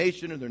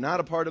denomination or they're not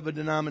a part of a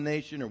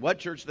denomination or what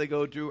church they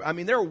go to. I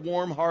mean, there are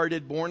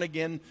warm-hearted,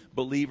 born-again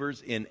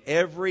believers in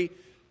every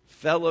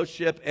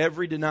fellowship,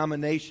 every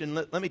denomination.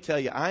 Let me tell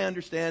you, I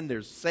understand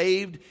there's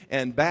saved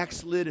and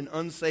backslid and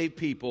unsaved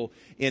people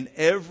in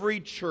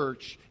every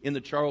church in the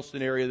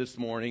Charleston area this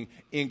morning,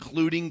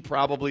 including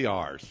probably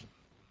ours.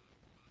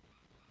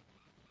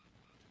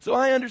 So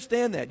I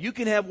understand that. You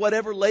can have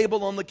whatever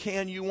label on the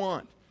can you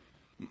want.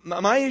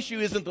 My issue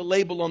isn't the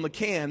label on the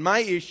can. My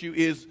issue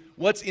is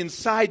what's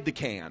inside the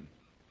can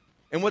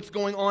and what's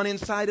going on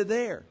inside of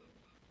there.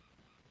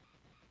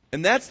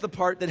 And that's the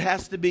part that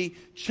has to be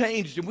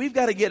changed. And we've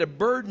got to get a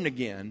burden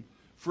again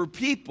for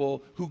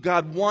people who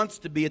God wants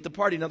to be at the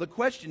party. Now the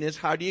question is,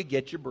 how do you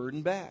get your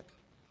burden back?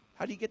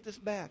 How do you get this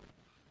back?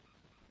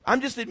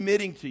 I'm just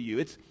admitting to you,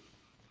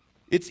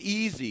 it's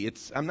easy.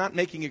 I'm not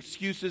making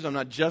excuses. I'm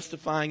not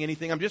justifying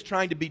anything. I'm just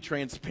trying to be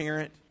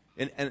transparent.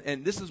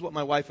 And this is what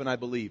my wife and I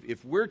believe.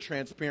 If we're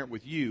transparent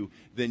with you,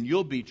 then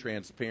you'll be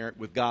transparent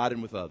with God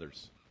and with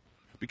others.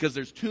 Because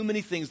there's too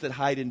many things that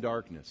hide in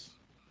darkness.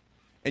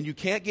 And you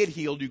can't get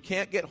healed, you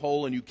can't get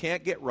whole, and you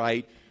can't get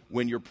right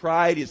when your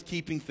pride is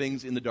keeping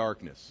things in the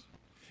darkness.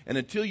 And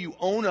until you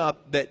own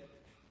up that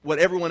what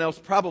everyone else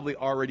probably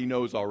already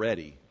knows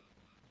already,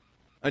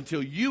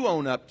 until you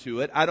own up to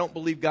it, I don't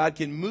believe God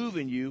can move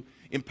in you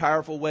in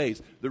powerful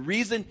ways. The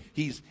reason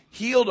He's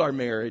healed our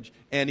marriage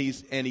and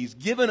He's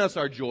given us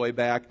our joy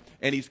back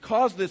and He's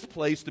caused this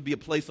place to be a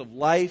place of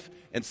life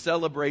and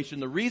celebration,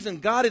 the reason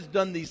God has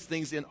done these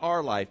things in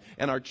our life,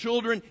 and our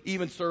children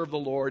even serve the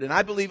Lord, and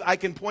I believe I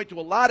can point to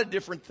a lot of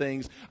different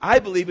things. I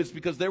believe it's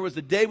because there was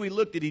a day we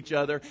looked at each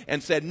other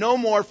and said, no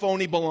more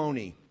phony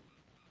baloney.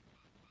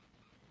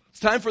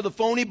 It's time for the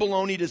phony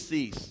baloney to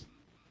cease.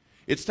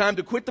 It's time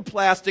to quit the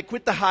plastic,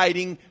 quit the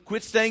hiding,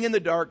 quit staying in the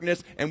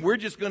darkness, and we're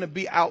just going to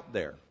be out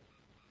there.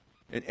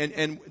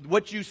 And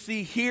what you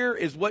see here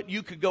is what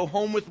you could go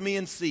home with me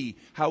and see.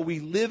 How we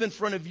live in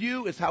front of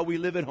you is how we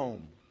live at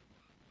home.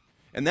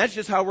 And that's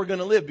just how we're going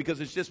to live, because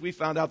it's just we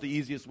found out the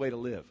easiest way to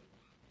live.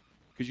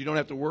 Because you don't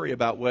have to worry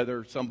about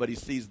whether somebody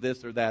sees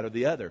this or that or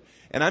the other.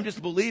 And I'm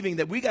just believing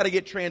that we got to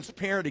get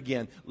transparent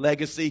again,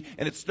 Legacy.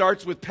 And it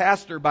starts with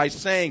Pastor by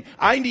saying,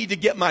 I need to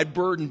get my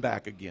burden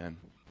back again.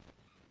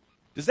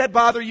 Does that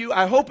bother you?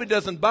 I hope it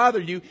doesn't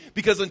bother you,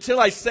 because until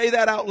I say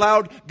that out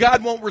loud,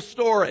 God won't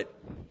restore it.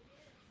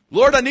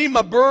 Lord, I need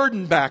my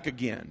burden back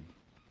again.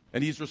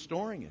 And He's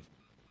restoring it.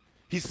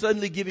 He's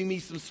suddenly giving me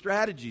some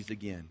strategies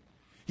again.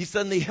 He's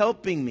suddenly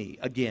helping me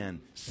again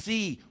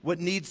see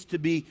what needs to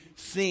be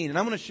seen. And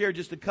I'm going to share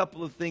just a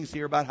couple of things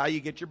here about how you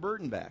get your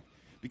burden back,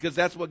 because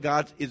that's what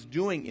God is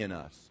doing in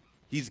us.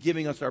 He's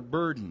giving us our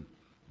burden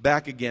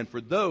back again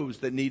for those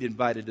that need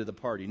invited to the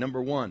party.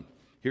 Number one,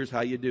 here's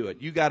how you do it.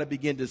 You got to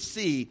begin to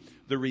see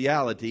the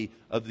reality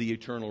of the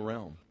eternal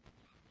realm.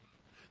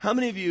 How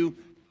many of you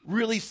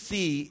really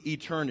see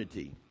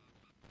eternity?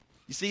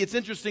 You see, it's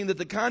interesting that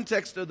the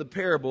context of the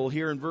parable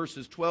here in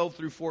verses 12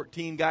 through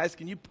 14, guys,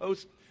 can you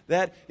post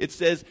that? It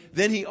says,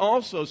 then He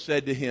also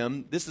said to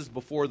him, this is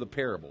before the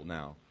parable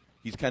now.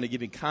 He's kind of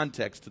giving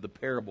context to the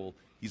parable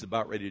he's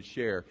about ready to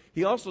share.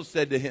 He also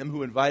said to him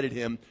who invited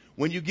him,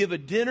 when you give a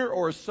dinner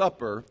or a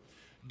supper,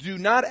 do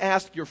not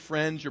ask your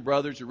friends, your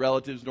brothers, your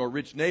relatives, nor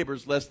rich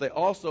neighbors, lest they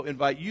also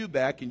invite you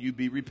back and you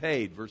be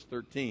repaid. Verse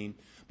 13.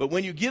 But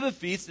when you give a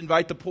feast,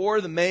 invite the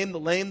poor, the maimed, the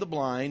lame, the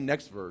blind.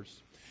 Next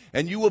verse.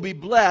 And you will be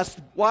blessed.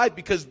 Why?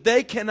 Because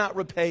they cannot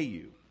repay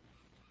you.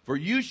 For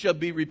you shall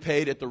be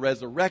repaid at the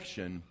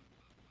resurrection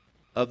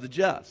of the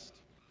just.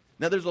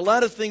 Now there's a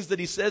lot of things that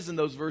he says in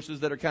those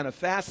verses that are kind of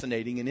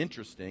fascinating and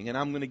interesting. And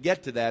I'm going to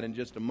get to that in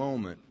just a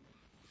moment.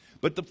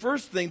 But the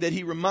first thing that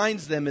he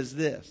reminds them is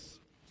this.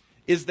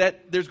 Is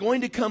that there's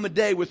going to come a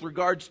day with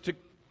regards to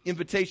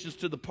invitations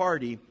to the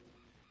party.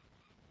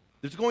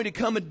 There's going to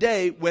come a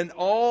day when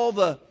all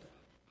the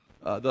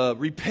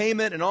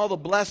repayment and all the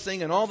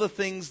blessing and all the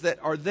things that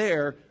are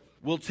there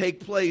will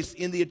take place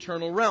in the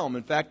eternal realm.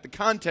 In fact, the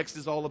context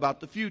is all about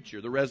the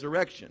future, the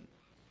resurrection.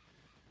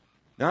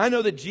 Now, I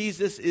know that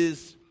Jesus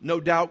is no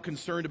doubt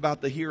concerned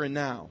about the here and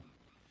now.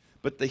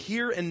 But the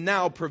here and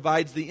now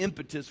provides the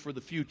impetus for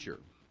the future.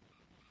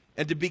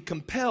 And to be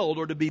compelled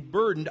or to be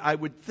burdened, I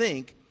would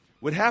think,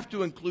 would have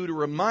to include a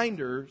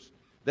reminder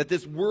that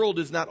this world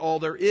is not all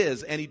there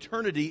is, and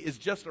eternity is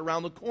just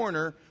around the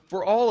corner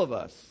for all of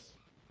us.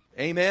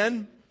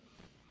 Amen?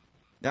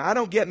 Now, I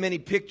don't get many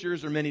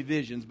pictures or many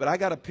visions, but I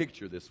got a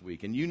picture this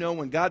week. And you know,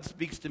 when God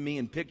speaks to me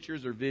in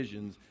pictures or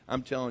visions,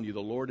 I'm telling you,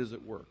 the Lord is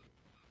at work.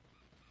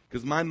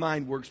 Because my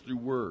mind works through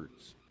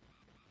words.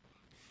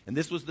 And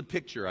this was the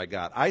picture I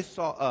got. I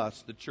saw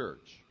us, the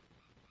church,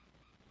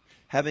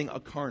 having a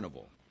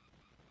carnival.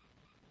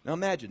 Now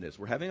imagine this.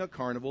 We're having a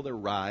carnival. There are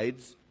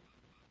rides.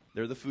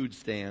 There are the food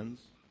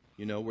stands,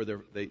 you know,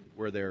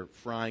 where they're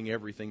frying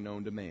everything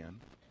known to man.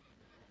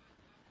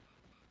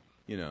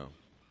 You know,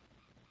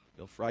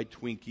 they'll fry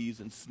Twinkies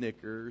and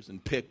Snickers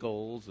and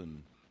pickles,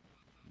 and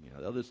you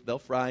know, they'll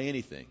fry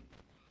anything.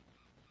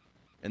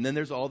 And then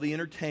there's all the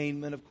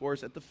entertainment, of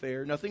course, at the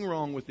fair. Nothing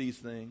wrong with these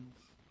things.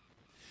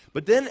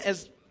 But then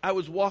as I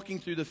was walking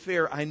through the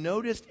fair, I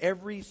noticed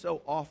every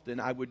so often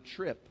I would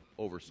trip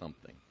over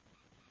something.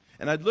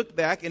 And I'd look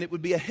back and it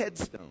would be a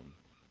headstone.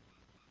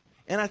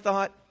 And I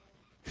thought,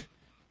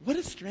 what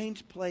a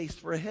strange place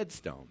for a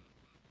headstone.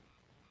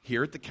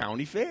 Here at the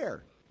county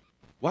fair.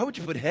 Why would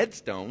you put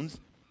headstones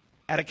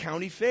at a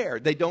county fair?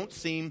 They don't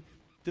seem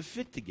to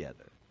fit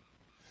together.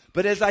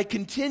 But as I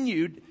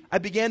continued, I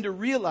began to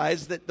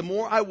realize that the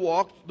more I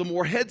walked, the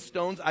more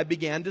headstones I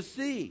began to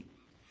see.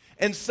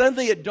 And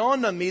suddenly it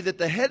dawned on me that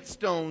the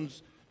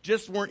headstones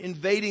just weren't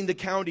invading the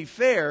county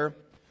fair,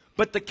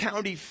 but the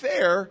county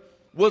fair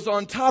was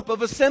on top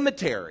of a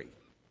cemetery.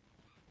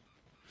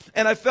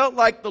 And I felt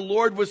like the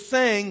Lord was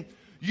saying,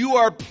 you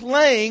are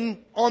playing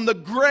on the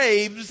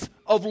graves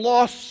of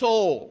lost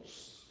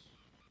souls.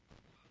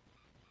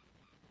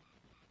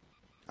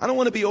 I don't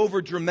want to be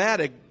over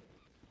dramatic,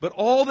 but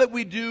all that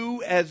we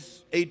do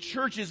as a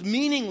church is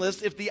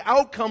meaningless if the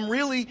outcome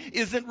really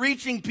isn't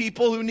reaching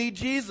people who need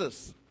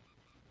Jesus.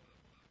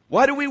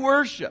 Why do we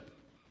worship?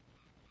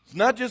 It's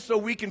not just so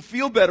we can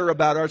feel better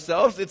about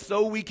ourselves. It's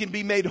so we can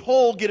be made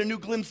whole, get a new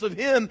glimpse of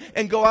Him,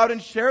 and go out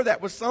and share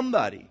that with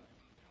somebody.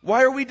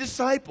 Why are we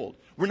discipled?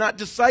 We're not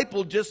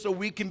discipled just so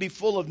we can be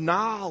full of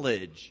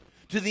knowledge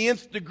to the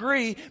nth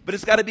degree, but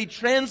it's got to be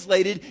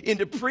translated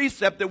into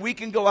precept that we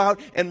can go out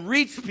and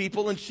reach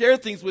people and share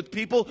things with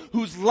people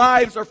whose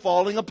lives are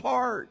falling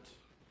apart.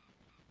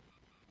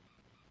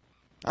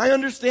 I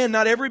understand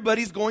not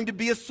everybody's going to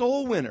be a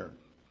soul winner.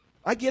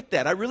 I get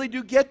that. I really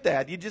do get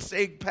that. You just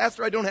say,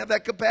 Pastor, I don't have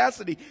that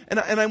capacity. And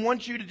I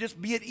want you to just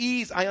be at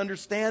ease. I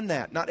understand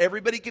that. Not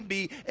everybody can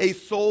be a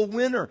soul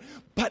winner.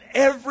 But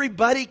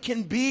everybody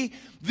can be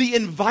the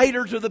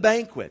inviter to the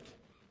banquet.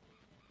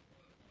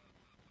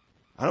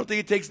 I don't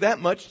think it takes that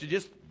much to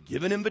just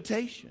give an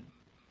invitation.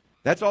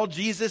 That's all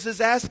Jesus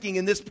is asking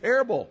in this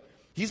parable.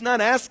 He's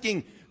not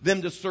asking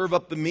them to serve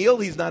up the meal.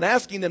 He's not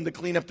asking them to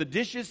clean up the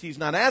dishes. He's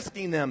not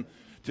asking them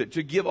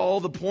to give all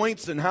the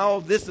points and how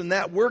this and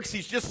that works.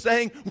 He's just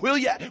saying, will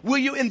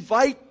you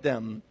invite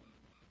them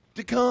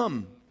to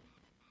come?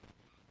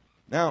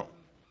 Now,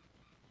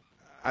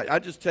 I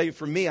just tell you,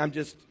 for me, I'm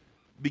just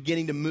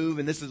beginning to move,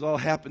 and this has all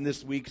happened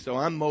this week, so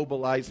I'm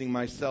mobilizing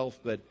myself.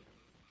 But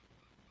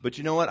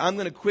you know what? I'm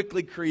going to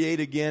quickly create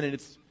again, and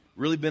it's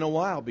really been a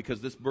while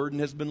because this burden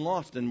has been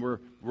lost, and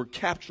we're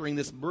capturing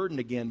this burden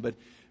again. But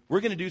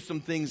we're going to do some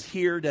things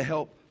here to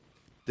help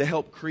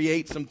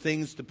create some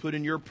things to put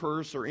in your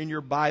purse or in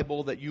your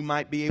Bible that you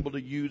might be able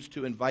to use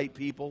to invite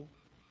people.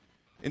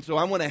 And so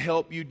I want to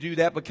help you do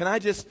that. But can I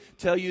just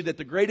tell you that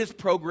the greatest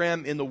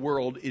program in the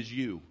world is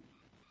you?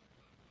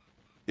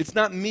 It's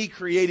not me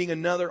creating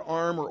another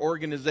arm or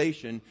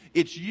organization.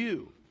 It's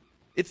you.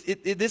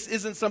 This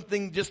isn't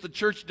something just the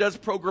church does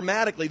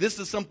programmatically. This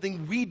is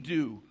something we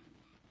do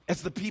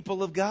as the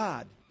people of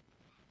God.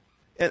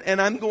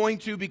 And I'm going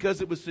to, because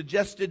it was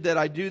suggested that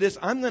I do this,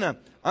 I'm going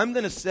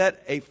to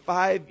set a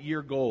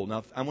 5-year goal.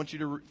 Now, I want you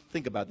to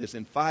think about this.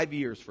 In 5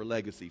 years for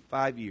Legacy,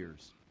 5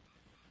 years,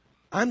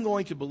 I'm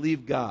going to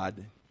believe God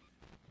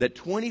that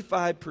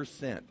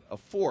 25%, a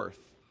fourth,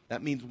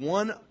 that means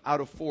 1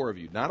 out of 4 of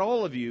you, not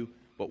all of you,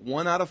 but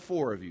 1 out of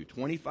 4 of you,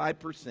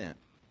 25%,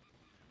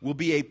 will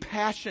be a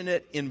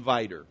passionate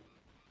inviter.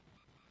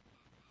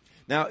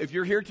 Now, if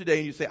you're here today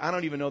and you say, I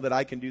don't even know that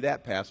I can do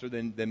that, Pastor,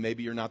 then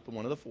maybe you're not the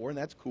 1 of the 4, and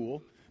that's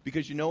cool.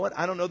 Because you know what?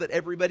 I don't know that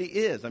everybody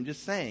is. I'm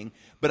just saying.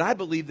 But I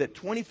believe that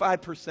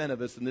 25%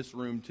 of us in this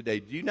room today,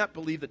 do you not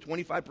believe that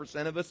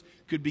 25% of us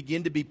could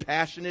begin to be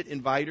passionate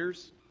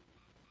inviters?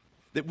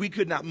 That we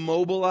could not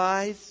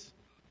mobilize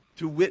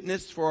to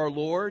witness for our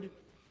Lord?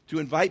 To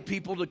invite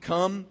people to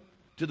come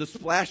to the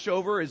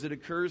splashover as it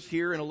occurs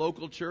here in a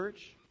local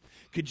church?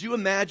 Could you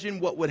imagine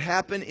what would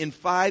happen in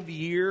 5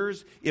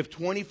 years if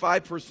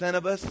 25%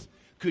 of us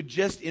could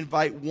just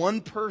invite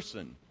one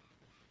person?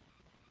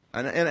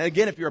 And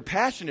again, if you're a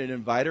passionate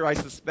inviter, I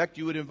suspect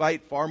you would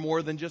invite far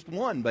more than just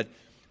one. But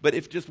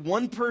if just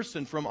one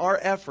person from our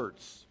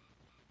efforts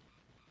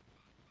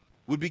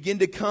would begin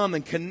to come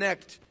and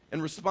connect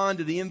and respond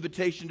to the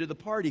invitation to the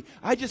party.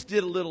 I just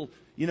did a little,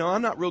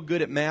 I'm not real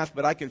good at math,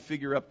 but I can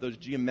figure up those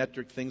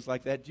geometric things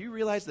like that. Do you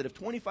realize that if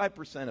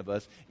 25% of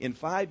us in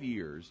 5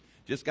 years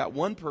just got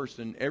one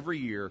person every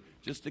year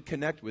just to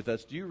connect with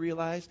us, do you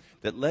realize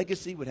that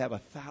Legacy would have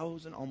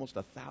almost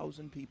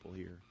 1,000 people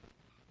here?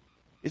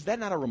 Is that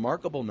not a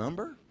remarkable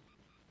number?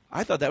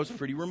 I thought that was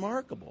pretty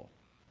remarkable.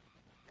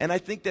 And I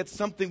think that's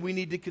something we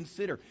need to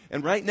consider.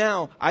 And right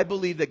now, I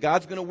believe that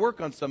God's going to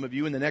work on some of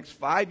you in the next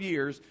 5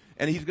 years,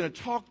 and He's going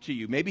to talk to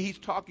you. Maybe He's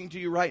talking to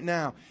you right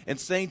now and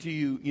saying to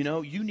you,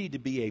 you need to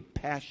be a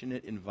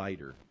passionate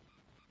inviter.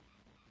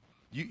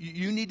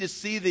 You need to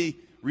see the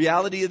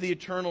reality of the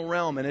eternal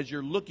realm. And as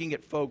you're looking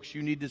at folks,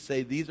 you need to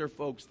say, these are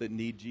folks that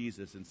need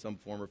Jesus in some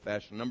form or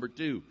fashion. Number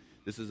 2,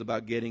 this is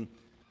about getting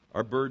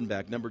our burden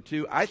back. Number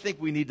 2, I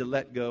think we need to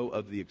let go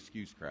of the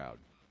excuse crowd.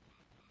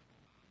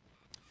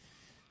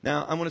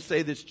 Now, I want to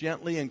say this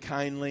gently and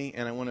kindly,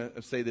 and I want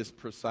to say this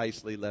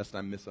precisely lest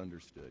I'm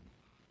misunderstood.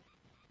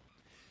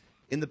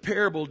 In the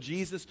parable,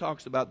 Jesus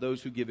talks about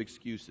those who give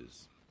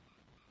excuses.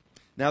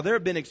 Now, there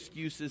have been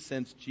excuses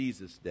since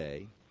Jesus'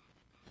 day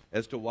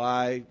as to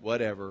why,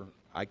 whatever,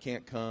 I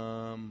can't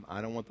come,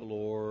 I don't want the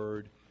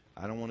Lord,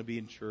 I don't want to be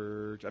in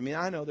church. I mean,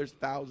 I know there's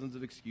thousands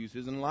of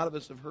excuses, and a lot of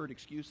us have heard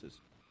excuses.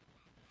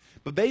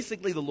 But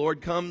basically, the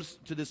Lord comes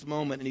to this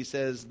moment and he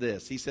says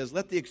this. He says,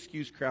 let the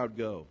excuse crowd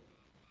go.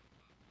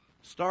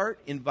 Start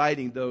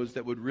inviting those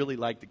that would really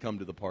like to come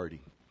to the party.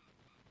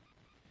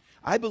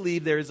 I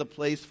believe there is a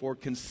place for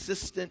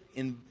consistent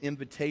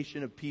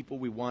invitation of people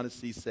we want to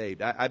see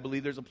saved. I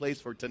believe there's a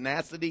place for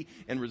tenacity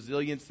and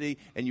resiliency,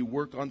 and you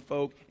work on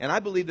folk. And I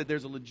believe that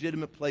there's a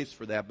legitimate place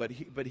for that.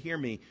 But hear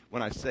me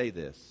when I say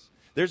this.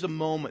 There's a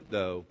moment,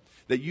 though,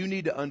 that you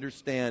need to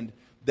understand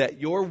that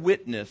your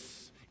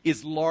witness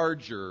is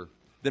larger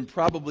than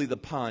probably the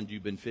pond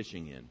you've been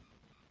fishing in.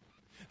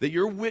 That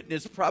your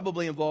witness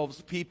probably involves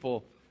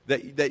people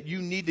that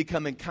you need to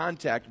come in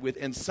contact with,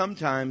 and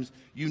sometimes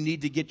you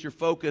need to get your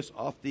focus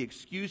off the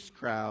excuse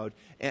crowd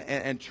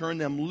and turn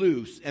them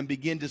loose and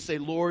begin to say,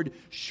 Lord,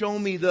 show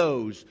me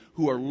those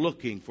who are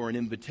looking for an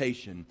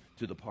invitation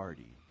to the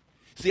party.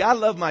 See, I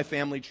love my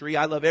family tree.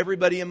 I love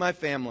everybody in my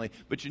family.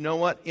 But you know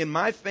what? In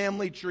my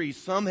family tree,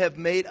 some have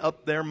made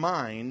up their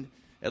mind,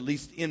 at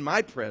least in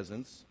my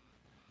presence,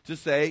 to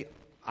say,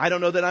 I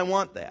don't know that I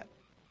want that.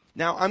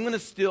 Now, I'm going to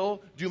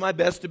still do my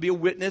best to be a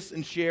witness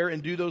and share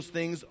and do those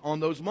things on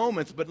those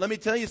moments. But let me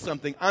tell you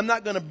something. I'm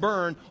not going to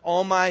burn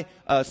all my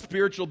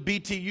spiritual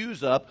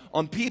BTUs up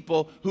on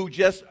people who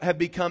just have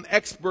become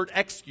expert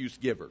excuse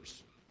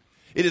givers.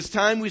 It is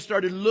time we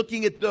started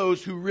looking at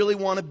those who really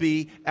want to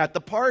be at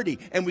the party,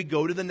 and we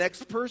go to the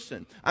next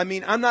person. I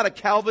mean, I'm not a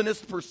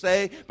Calvinist per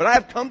se, but I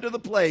have come to the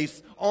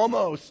place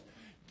almost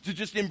to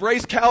just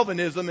embrace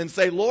Calvinism and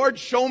say, Lord,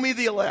 show me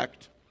the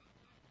elect.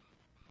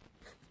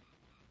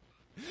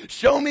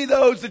 Show me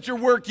those that you're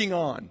working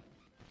on.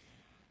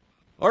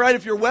 All right,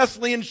 if you're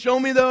Wesleyan, show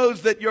me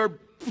those that your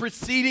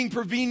preceding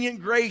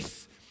prevenient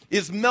grace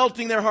is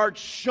melting their hearts.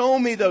 Show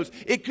me those.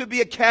 It could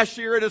be a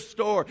cashier at a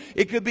store.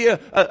 It could be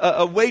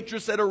a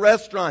waitress at a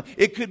restaurant.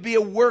 It could be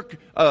a work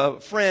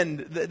friend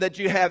that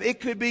you have. It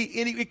could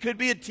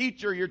be a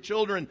teacher your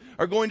children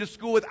are going to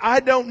school with. I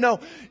don't know.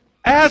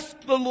 Ask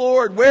the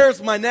Lord,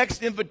 where's my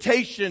next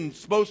invitation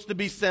supposed to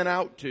be sent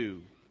out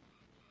to?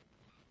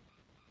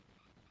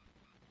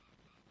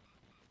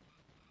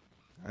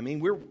 I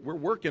mean, we're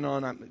working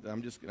on.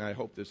 I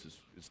hope this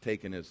is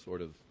taken as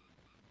sort of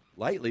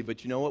lightly,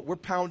 but you know what? We're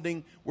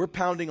pounding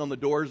on the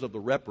doors of the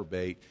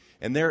reprobate,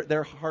 and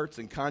their hearts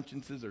and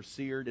consciences are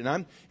seared.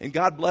 And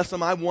God bless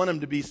them. I want them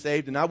to be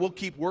saved, and I will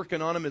keep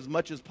working on them as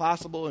much as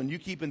possible. And you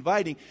keep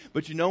inviting.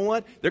 But you know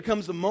what? There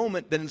comes a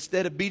moment that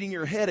instead of beating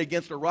your head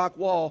against a rock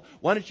wall,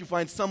 why don't you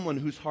find someone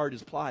whose heart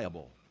is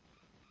pliable?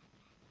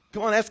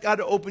 Come on, ask God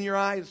to open your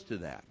eyes to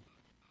that,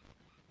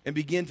 and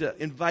begin to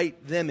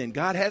invite them in.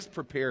 God has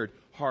prepared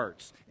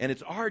hearts, and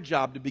it's our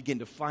job to begin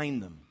to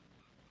find them.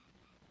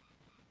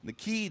 The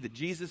key that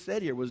Jesus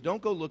said here was,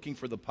 don't go looking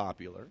for the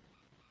popular,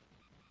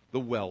 the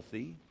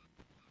wealthy,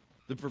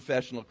 the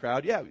professional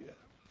crowd. Yeah,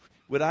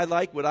 would I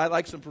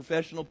like some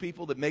professional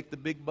people that make the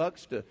big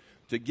bucks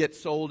to get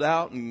sold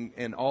out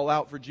and all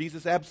out for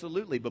Jesus?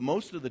 Absolutely. But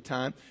most of the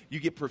time, you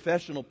get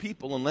professional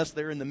people, unless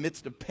they're in the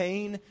midst of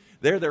pain,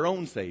 they're their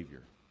own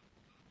Savior.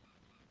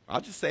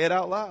 I'll just say it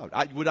out loud.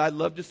 Would I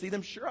love to see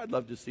them? Sure, I'd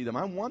love to see them.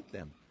 I want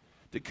them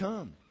to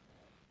come.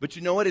 But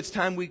you know what? It's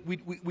time we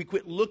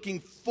quit looking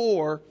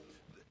for,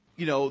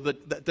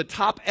 the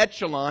top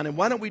echelon. And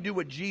why don't we do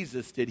what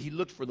Jesus did? He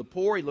looked for the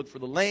poor. He looked for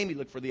the lame. He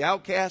looked for the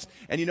outcast.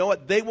 And you know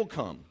what? They will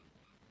come.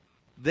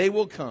 They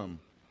will come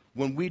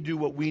when we do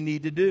what we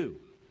need to do.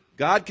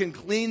 God can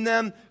clean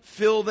them,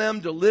 fill them,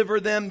 deliver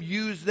them,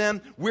 use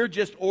them. We're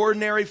just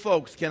ordinary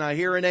folks. Can I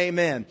hear an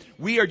amen?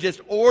 We are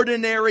just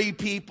ordinary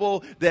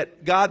people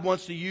that God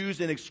wants to use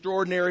in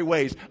extraordinary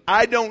ways.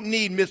 I don't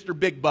need Mr.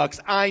 Big Bucks.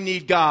 I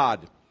need God.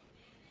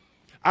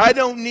 I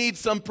don't need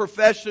some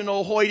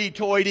professional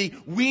hoity-toity.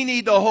 We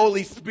need the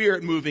Holy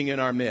Spirit moving in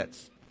our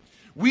midst.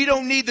 We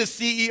don't need the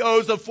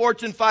CEOs of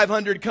Fortune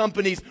 500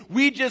 companies.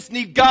 We just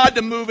need God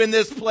to move in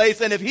this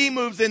place. And if He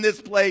moves in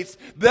this place,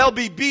 they'll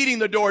be beating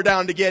the door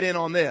down to get in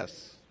on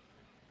this.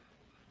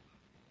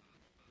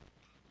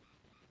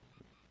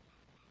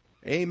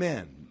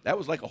 Amen. That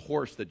was like a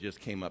horse that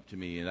just came up to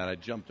me and that I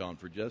jumped on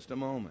for just a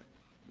moment.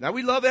 Now,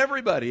 we love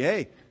everybody.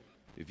 Hey,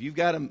 if you've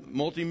got a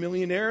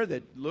multimillionaire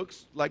that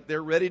looks like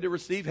they're ready to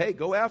receive, hey,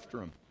 go after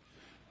them.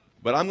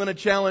 But I'm going to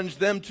challenge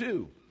them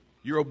too.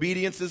 Your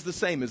obedience is the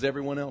same as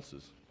everyone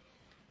else's.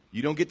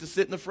 You don't get to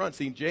sit in the front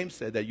seat. James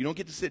said that. You don't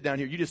get to sit down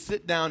here. You just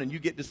sit down and you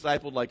get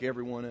discipled like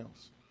everyone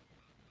else.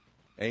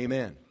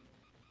 Amen.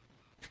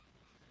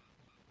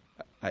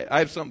 I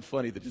have something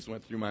funny that just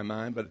went through my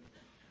mind, but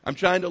I'm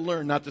trying to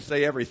learn not to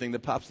say everything that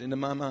pops into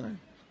my mind.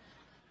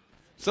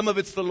 Some of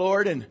it's the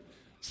Lord, and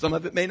some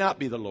of it may not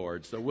be the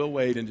Lord. So we'll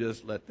wait and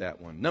just let that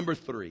one. Number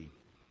 3,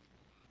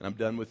 and I'm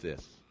done with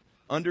this.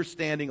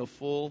 Understanding a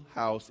full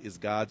house is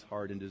God's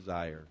heart and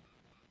desire.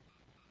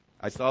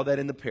 I saw that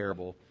in the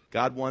parable.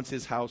 God wants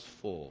His house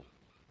full.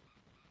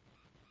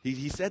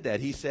 He said that.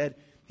 He said,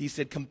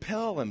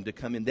 compel him to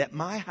come in, that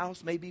my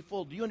house may be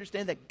full. Do you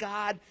understand that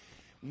God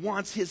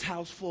wants His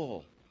house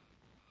full?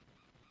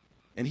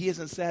 And He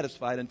isn't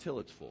satisfied until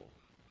it's full.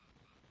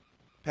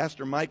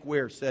 Pastor Mike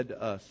Ware said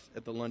to us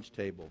at the lunch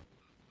table,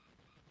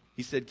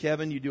 he said,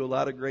 Kevin, you do a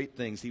lot of great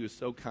things. He was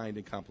so kind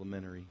and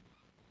complimentary.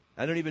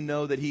 I don't even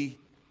know that he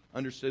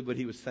understood what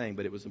he was saying,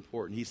 but it was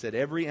important. He said,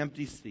 every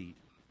empty seat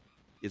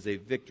is a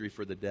victory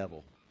for the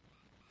devil.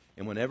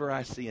 And whenever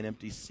I see an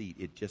empty seat,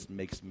 it just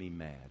makes me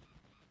mad.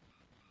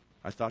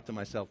 I thought to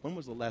myself, when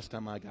was the last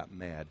time I got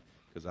mad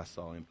because I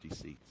saw empty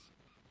seats?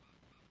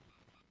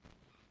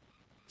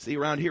 See,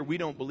 around here, we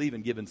don't believe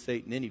in giving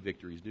Satan any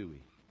victories, do we?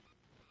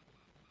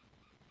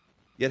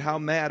 Yet how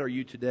mad are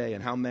you today,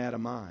 and how mad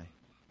am I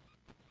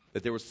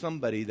that there was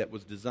somebody that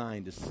was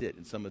designed to sit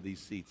in some of these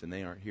seats and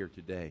they aren't here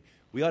today?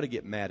 We ought to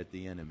get mad at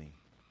the enemy.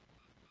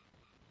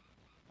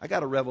 I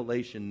got a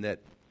revelation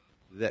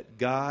that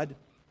God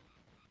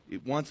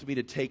wants me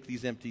to take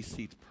these empty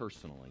seats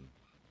personally.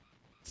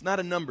 It's not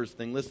a numbers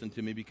thing, listen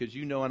to me, because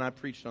you know, and I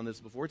preached on this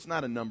before, it's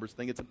not a numbers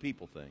thing, it's a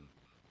people thing.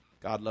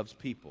 God loves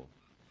people.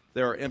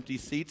 There are empty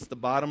seats. The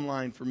bottom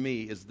line for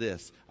me is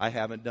this: I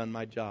haven't done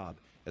my job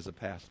as a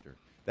pastor.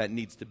 That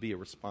needs to be a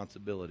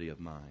responsibility of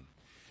mine.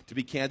 To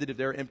be candid, if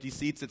there are empty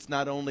seats, it's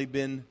not only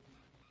been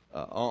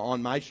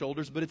on my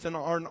shoulders, but it's on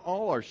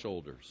all our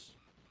shoulders.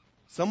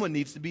 Someone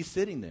needs to be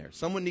sitting there.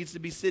 Someone needs to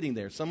be sitting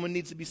there. Someone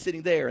needs to be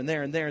sitting there and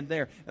there and there and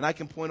there. And I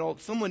can point all,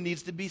 someone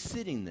needs to be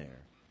sitting there.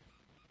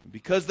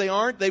 Because they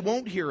aren't, they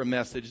won't hear a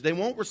message. They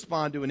won't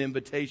respond to an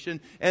invitation.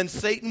 And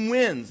Satan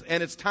wins.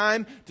 And it's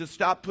time to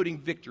stop putting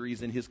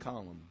victories in his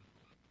column.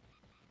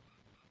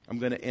 I'm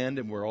going to end,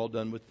 and we're all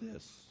done with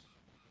this.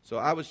 So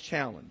I was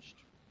challenged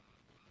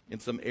in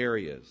some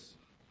areas.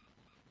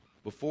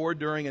 Before,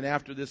 during, and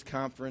after this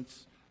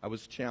conference, I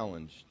was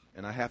challenged.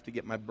 And I have to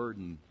get my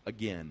burden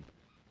again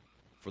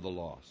for the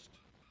lost.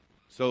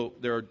 So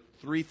there are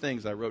 3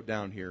 things I wrote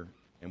down here,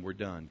 and we're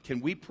done.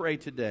 Can we pray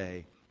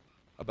today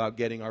about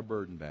getting our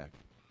burden back?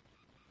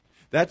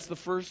 That's the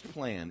first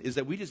plan, is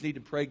that we just need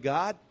to pray,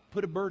 God,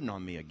 put a burden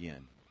on me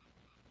again.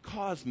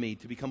 Cause me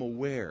to become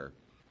aware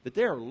that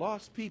there are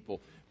lost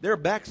people, there are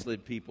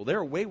backslid people, there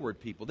are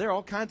wayward people, there are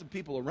all kinds of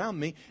people around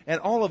me,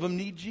 and all of them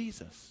need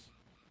Jesus.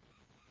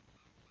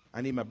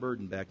 I need my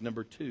burden back.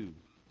 Number 2,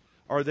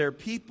 are there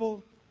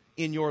people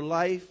in your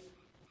life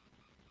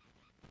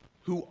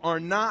who are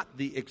not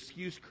the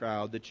excuse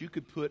crowd that you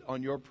could put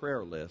on your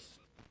prayer list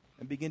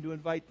and begin to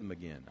invite them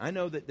again? I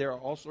know that there are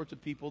all sorts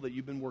of people that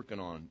you've been working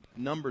on.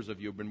 Numbers of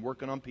you have been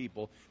working on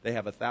people. They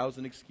have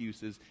 1,000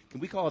 excuses. Can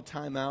we call a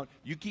timeout?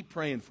 You keep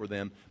praying for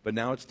them, but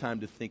now it's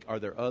time to think, are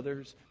there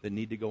others that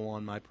need to go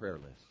on my prayer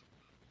list?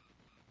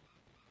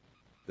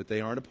 That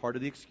they aren't a part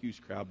of the excuse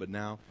crowd, but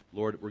now,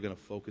 Lord, we're going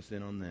to focus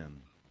in on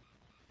them.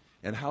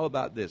 And how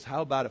about this?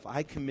 How about if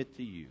I commit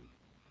to you,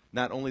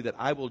 not only that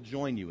I will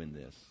join you in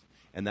this,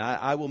 and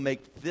that I will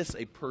make this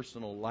a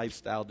personal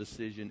lifestyle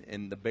decision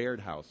in the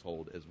Baird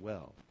household as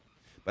well.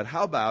 But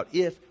how about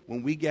if,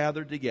 when we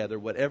gather together,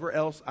 whatever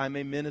else I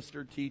may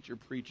minister, teach, or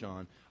preach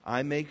on,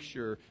 I make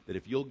sure that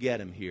if you'll get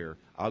them here,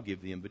 I'll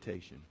give the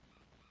invitation.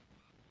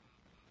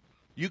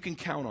 You can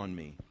count on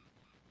me.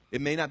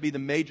 It may not be the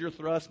major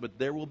thrust, but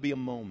there will be a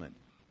moment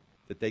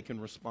that they can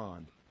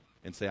respond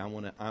and say, I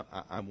want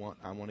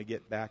to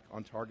get back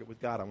on target with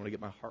God. I want to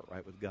get my heart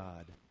right with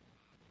God.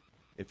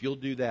 If you'll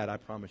do that, I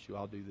promise you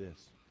I'll do this.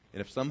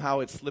 And if somehow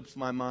it slips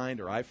my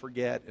mind or I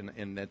forget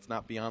and that's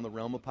not beyond the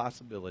realm of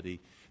possibility,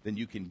 then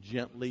you can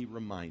gently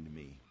remind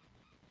me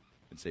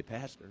and say,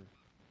 Pastor,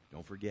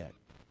 don't forget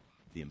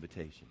the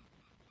invitation.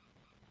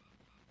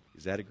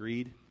 Is that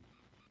agreed?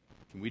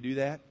 Can we do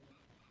that?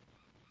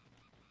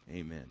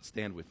 Amen.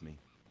 Stand with me.